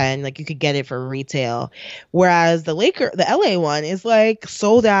size 10, like you could get it for retail, whereas the LA one is like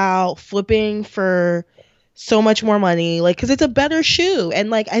sold out, flipping for so much more money, like because it's a better shoe, and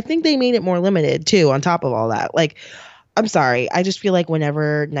like I think they made it more limited too on top of all that. Like, I'm sorry, I just feel like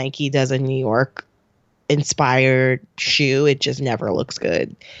whenever Nike does a New York inspired shoe, it just never looks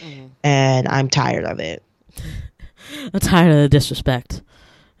good. And I'm tired of it. I'm tired of the disrespect.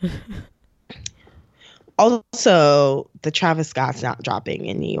 Also, the Travis Scott's not dropping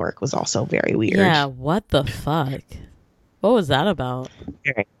in New York was also very weird. Yeah, what the fuck? What was that about?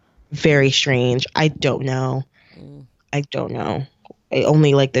 Very, very strange. I don't know. I don't know.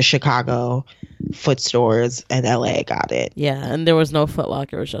 Only like the Chicago Foot stores and LA got it. Yeah, and there was no Foot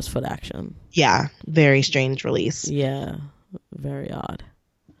Locker, it was just Foot Action. Yeah, very strange release. Yeah, very odd.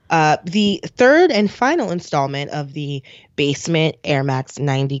 The third and final installment of the Basement Air Max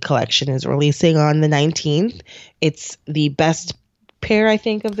 90 collection is releasing on the 19th. It's the best pair, I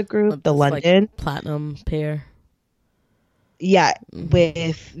think, of the group, the London. Like platinum pair. Yeah,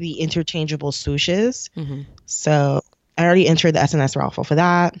 with the interchangeable swooshes. So I already entered the SNS raffle for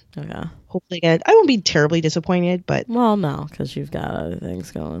that. Okay. Hopefully I won't be terribly disappointed, but... Well, no, because you've got other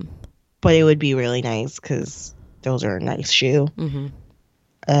things going. But it would be really nice because those are a nice shoe.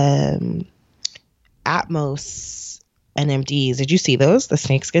 Atmos NMDs. Did you see those? The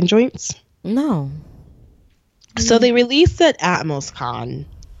snakeskin joints? No. So they released at Atmos Con,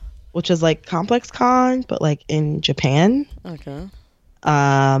 which is like Complex Con, but like in Japan. Okay.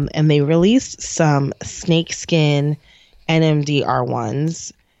 And they released some snakeskin NMD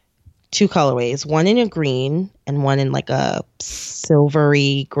R1s, 2 colorways, one in a green and one in like a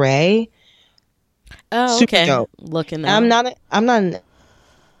silvery gray. Oh, Super okay. dope. Looking at I'm not an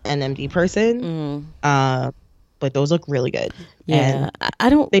NMD person, but those look really good. Yeah, and I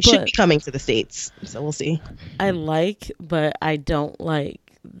don't. They should be coming to the States, so we'll see. But I don't like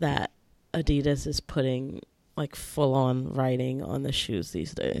that Adidas is putting like full on writing on the shoes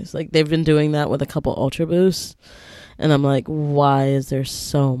these days. Like they've been doing that with a couple Ultra Boosts, and I'm like, why is there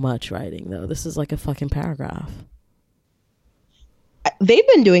so much writing though? This is like a fucking paragraph. They've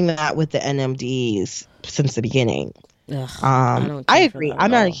been doing that with the NMDs since the beginning. Ugh, I agree.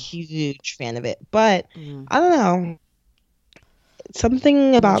 I'm not a huge fan of it, but I don't know.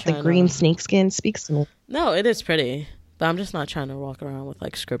 Something about the green snakeskin speaks to me. No, it is pretty, but I'm just not trying to walk around with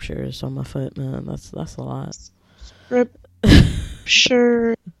like scriptures on my foot, man. That's a lot.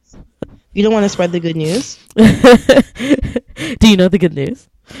 Sure. You don't want to spread the good news? Do you know the good news?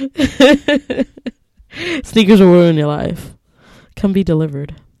 Sneakers will ruin your life. Come be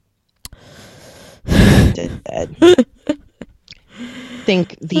delivered.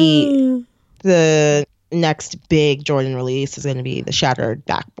 Think the next big Jordan release is going to be the shattered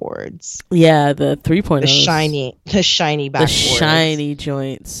backboards. Yeah, the 3.0. The shiny backboards. The shiny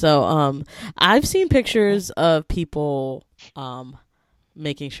joints. So I've seen pictures of people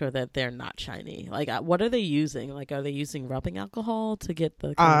making sure that they're not shiny. Like what are they using? Like are they using rubbing alcohol to get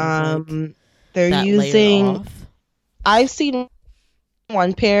the they're using I've seen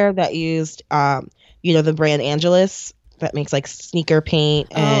one pair that used the brand Angelus that makes like sneaker paint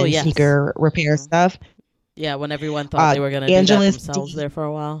and sneaker repair stuff. Yeah, when everyone thought they were going to do that themselves there for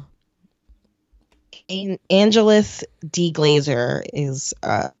a while. Angelus Deglazer is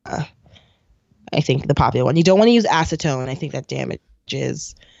I think the popular one. You don't want to use acetone. I think that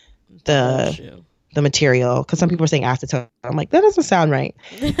damages the material, because some people are saying acetone. I'm like, that doesn't sound right.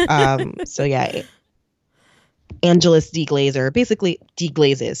 So yeah, Angelus Deglazer basically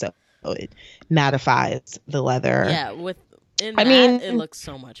deglazes, so it mattifies the leather. Yeah, it looks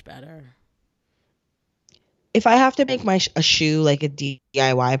so much better. If I have to make a shoe like a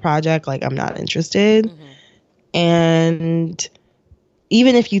DIY project, like I'm not interested. And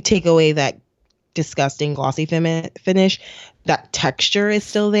even if you take away that disgusting glossy finish, that texture is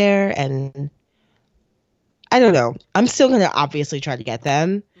still there, and I don't know. I'm still gonna obviously try to get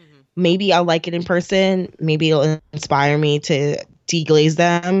them. Maybe I'll like it in person. Maybe it'll inspire me to deglaze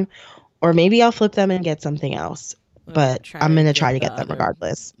them, or maybe I'll flip them and get something else. But I'm gonna try to get them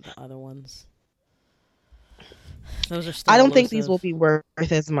regardless. The other ones. Those are still I don't elusive. think these will be worth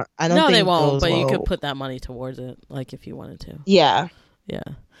as much. I don't think they won't. But will. You could put that money towards it, like if you wanted to. Yeah. Yeah.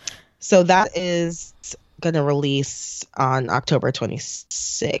 So that is gonna release on October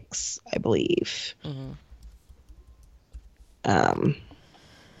 26th, I believe. I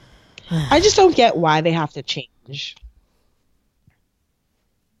just don't get why they have to change.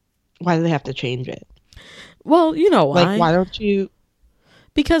 Why do they have to change it? Well, you know why. Like, why don't you?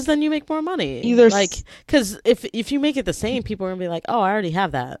 Because then you make more money. Because if you make it the same, people are gonna be like, "Oh, I already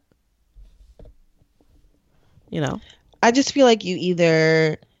have that." You know. I just feel like you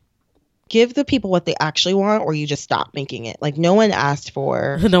either give the people what they actually want or you just stop making it. Like, no one asked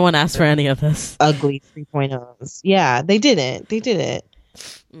for No one asked for any of this. ugly 3.0s. Yeah, they didn't.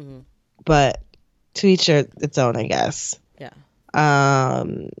 Mm-hmm. But to each its own, I guess. Yeah.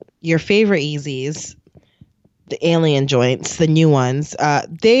 Your favorite Yeezys, the alien joints, the new ones,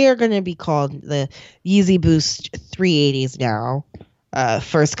 they are going to be called the Yeezy Boost 380s now.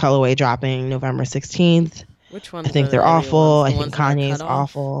 First colorway dropping November 16th. Which ones? I think they're awful. I think Kanye is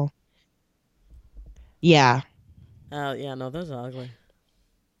awful. Yeah. Oh, yeah, no, those are ugly.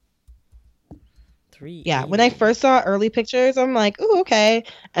 380. Yeah, when I first saw early pictures, I'm like, ooh, okay.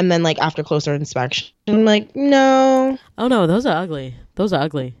 And then, like, after closer inspection, I'm like, no. Oh, no, those are ugly. Those are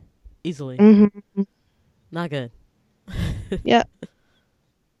ugly. Easily. Mm-hmm. Not good. Yeah.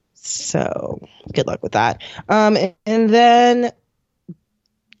 So, good luck with that. And then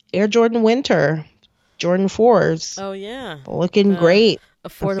Air Jordan Winter, Jordan 4s. Oh, yeah. Looking great.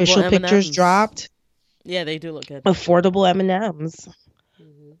 Affordable Official M&Ms. pictures dropped. Yeah, they do look good. Affordable M&Ms.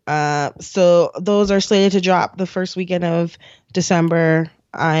 So those are slated to drop the first weekend of December.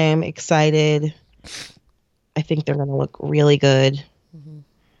 I am excited. I think they're going to look really good. Mm-hmm.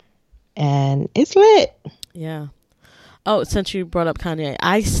 And it's lit. Yeah. Oh, since you brought up Kanye,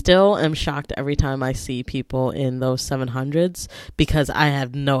 I still am shocked every time I see people in those 700s because I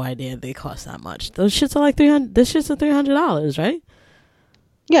have no idea they cost that much. Those shits are like $300. This shit's $300, right?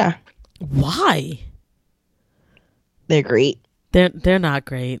 Yeah. Why? They're great. They're not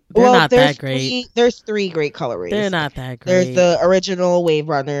great. They're not that great. There's 3 great colorways. They're not that great. There's the original Wave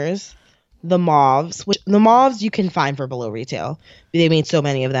Runners, the Mauves, which the Mauves you can find for below retail. They made so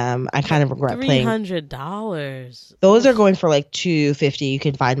many of them. I kind of regret playing. $300. Those are going for like $250. You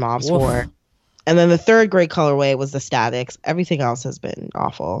can find Mauves for. And then the third great colorway was the Statics. Everything else has been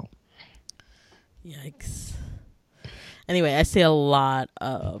awful. Yikes. Anyway, I see a lot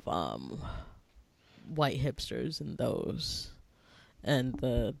of white hipsters in those. And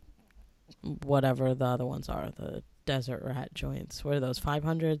the whatever the other ones are, the Desert Rat joints. What are those?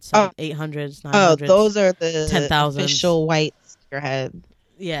 500s, 800s, 900s? Oh, those are the 10,000s. Official white sneakerhead.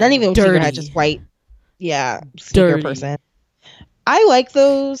 Yeah, not even dirty. Sneakerhead, just white. Yeah, sneaker dirty. Person. I like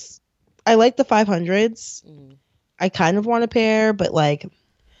those. I like the 500s. I kind of want a pair, but like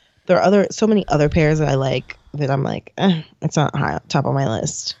there are so many other pairs that I like that I'm like, it's not high top of my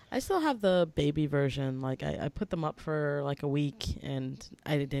list. I still have the baby version. Like I put them up for like a week and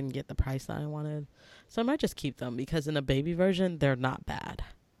I didn't get the price that I wanted. So I might just keep them because in the baby version, they're not bad.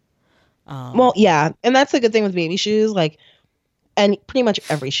 Well, yeah. And that's the good thing with baby shoes. Like, and pretty much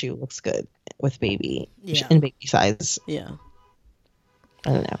every shoe looks good with baby in baby size. Yeah.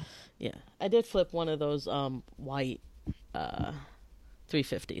 I don't know. Yeah. I did flip one of those white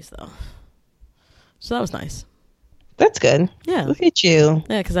 350s though. So that was nice. That's good. Yeah. Look at you.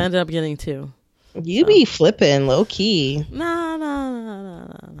 Yeah, because I ended up getting 2. You be flipping low key. Nah.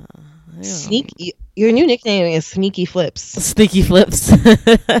 Sneaky. Your new nickname is Sneaky Flips. Sneaky Flips.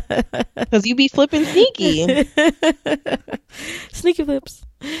 Because you be flipping sneaky. Sneaky Flips.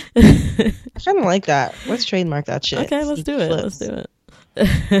 I kind of like that. Let's trademark that shit. Okay, let's do it. Flips. Let's do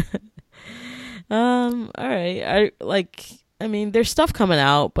it. All right. I mean, there's stuff coming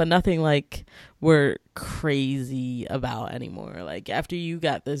out, but nothing like we're crazy about anymore. Like after you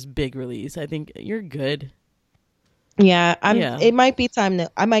got this big release, I think you're good. Yeah, It might be time to.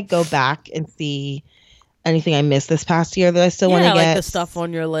 I might go back and see anything I missed this past year that I still want to get. Yeah, like the stuff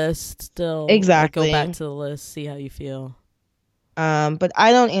on your list still. Exactly. Like, go back to the list, see how you feel. But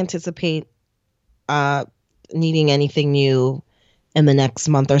I don't anticipate needing anything new in the next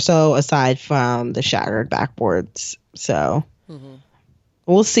month or so, aside from the shattered backboards. So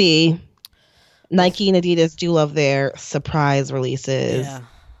we'll see. Nike and Adidas do love their surprise releases.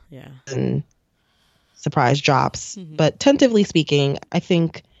 Yeah. And surprise drops. But tentatively speaking, I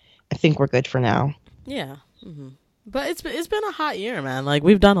think we're good for now. Yeah. But it's been a hot year, man. Like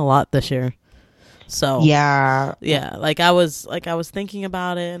we've done a lot this year. So yeah. Like I was thinking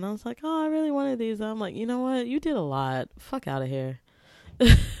about it, and I was like, oh, I really wanted these. And I'm like, you know what? You did a lot. Fuck out of here.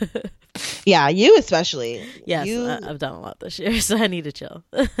 Yeah, you especially. Yes, I've done a lot this year, so I need to chill.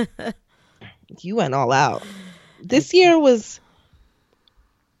 You went all out. This year was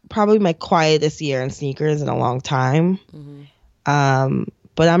probably my quietest year in sneakers in a long time.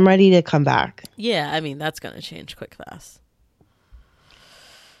 But I'm ready to come back. Yeah, I mean, that's going to change quick, fast.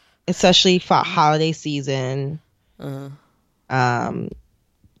 Especially for holiday season. Some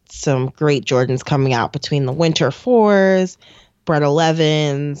great Jordans coming out between the Winter 4s, Bred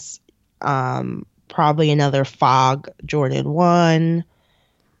 11s, probably another Fog Jordan 1.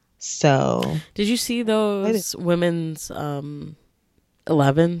 So, did you see those women's 11s,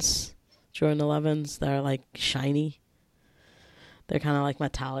 Jordan 11s that are like shiny? They're kind of like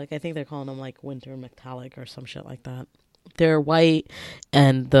metallic. I think they're calling them like winter metallic or some shit like that. They're white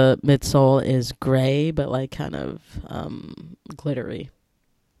and the midsole is gray, but like kind of glittery.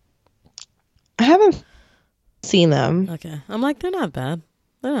 I haven't seen them. Okay. I'm like, they're not bad.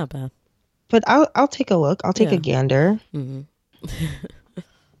 They're not bad. But I'll take a look. I'll take a gander. Mm-hmm.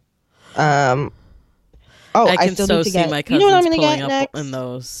 I can still so need to get. my You know what I'm cousins gonna pulling get up next? in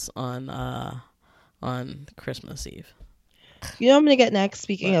those on Christmas Eve. You know what I'm gonna get next?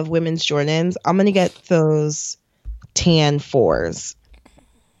 Speaking of women's Jordans, I'm gonna get those tan 4s.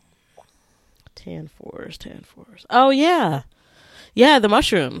 Tan fours. Oh yeah, yeah, the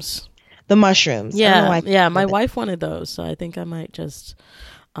mushrooms. The mushrooms. Yeah. My wife wanted those, so I think I might just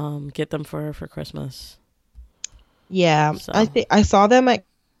get them for her for Christmas. Yeah, So. I saw them at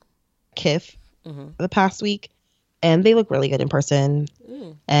KIF the past week, and they look really good in person.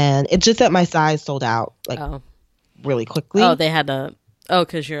 And it's just that my size sold out really quickly. Oh, they had to. Oh,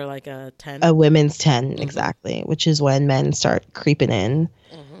 because you're like a 10. A women's 10, exactly, which is when men start creeping in.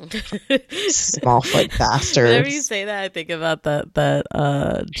 Small foot bastards. Whenever you say that, I think about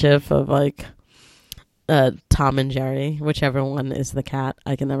that gif of like Tom and Jerry, whichever one is the cat.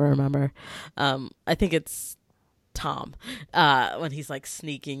 I can never remember. I think it's Tom when he's like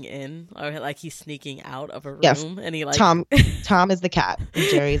sneaking in or like he's sneaking out of a room. Yes. And he like Tom is the cat and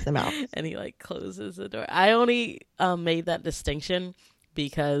Jerry's the mouse. And he like closes the door. I only made that distinction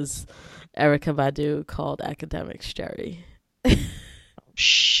because Erykah Badu called Academics Jerry.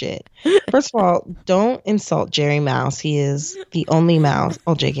 Shit. First of all, don't insult Jerry Mouse. He is the only mouse.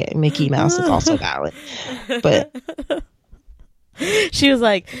 Oh, JK, Mickey Mouse is also valid. But she was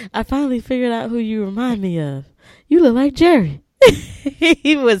like, I finally figured out who you remind me of. You look like Jerry.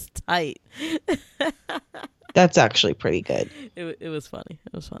 He was tight. That's actually pretty good. It was funny.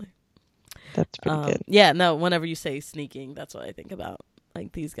 It was funny. That's pretty good. Yeah, no, whenever you say sneaking, that's what I think about.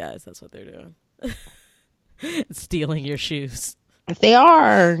 Like these guys, that's what they're doing. Stealing your shoes. They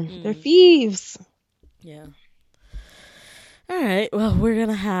are. They're thieves. Yeah. All right. Well, we're going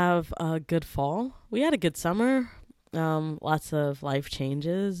to have a good fall. We had a good summer. Lots of life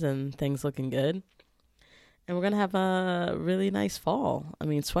changes and things looking good. And we're going to have a really nice fall. I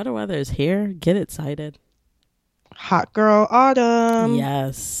mean, sweater weather is here. Get excited. Hot girl autumn.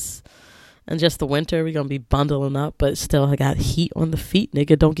 Yes. And just the winter, we're going to be bundling up, but still I got heat on the feet,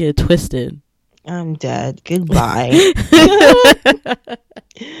 nigga. Don't get it twisted. I'm dead. Goodbye.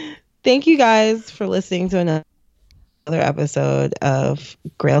 Thank you guys for listening to another episode of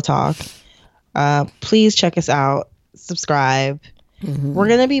Grail Talk. Please check us out. Subscribe. We're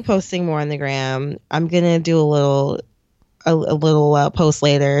gonna be posting more on the gram. I'm gonna do a little post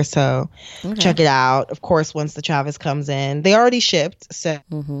later, so check it out. Of course, once the Travis comes in, they already shipped. So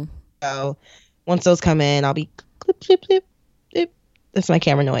once those come in, I'll be clip, clip, clip, clip. That's my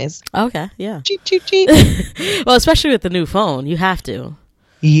camera noise. Okay, yeah. Cheep, cheep, cheep. Well, especially with the new phone, you have to.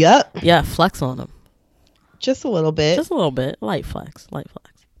 Yep. Yeah, flex on them. Just a little bit. Just a little bit. Light flex.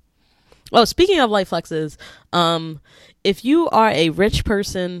 Oh, speaking of light flexes, if you are a rich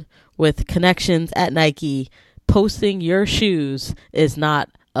person with connections at Nike, posting your shoes is not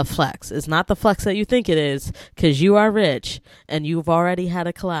a flex. It's not the flex that you think it is because you are rich and you've already had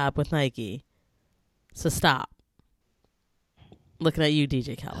a collab with Nike. So stop. Looking at you,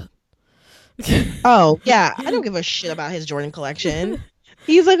 DJ Khaled. Oh, yeah. I don't give a shit about his Jordan collection.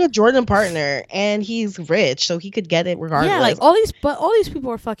 He's like a Jordan partner and he's rich, so he could get it regardless. Yeah, like all these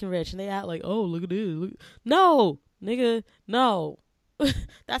people are fucking rich and they act like, oh, look at this. Look. No, nigga, no.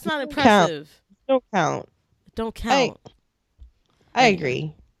 That's not impressive. Don't count. Don't count. I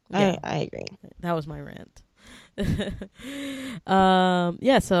agree. Yeah. I agree. That was my rant.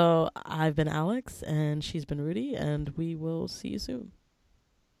 Yeah, so I've been Alex and she's been Rudy, and we will see you soon.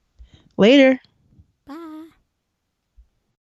 Later.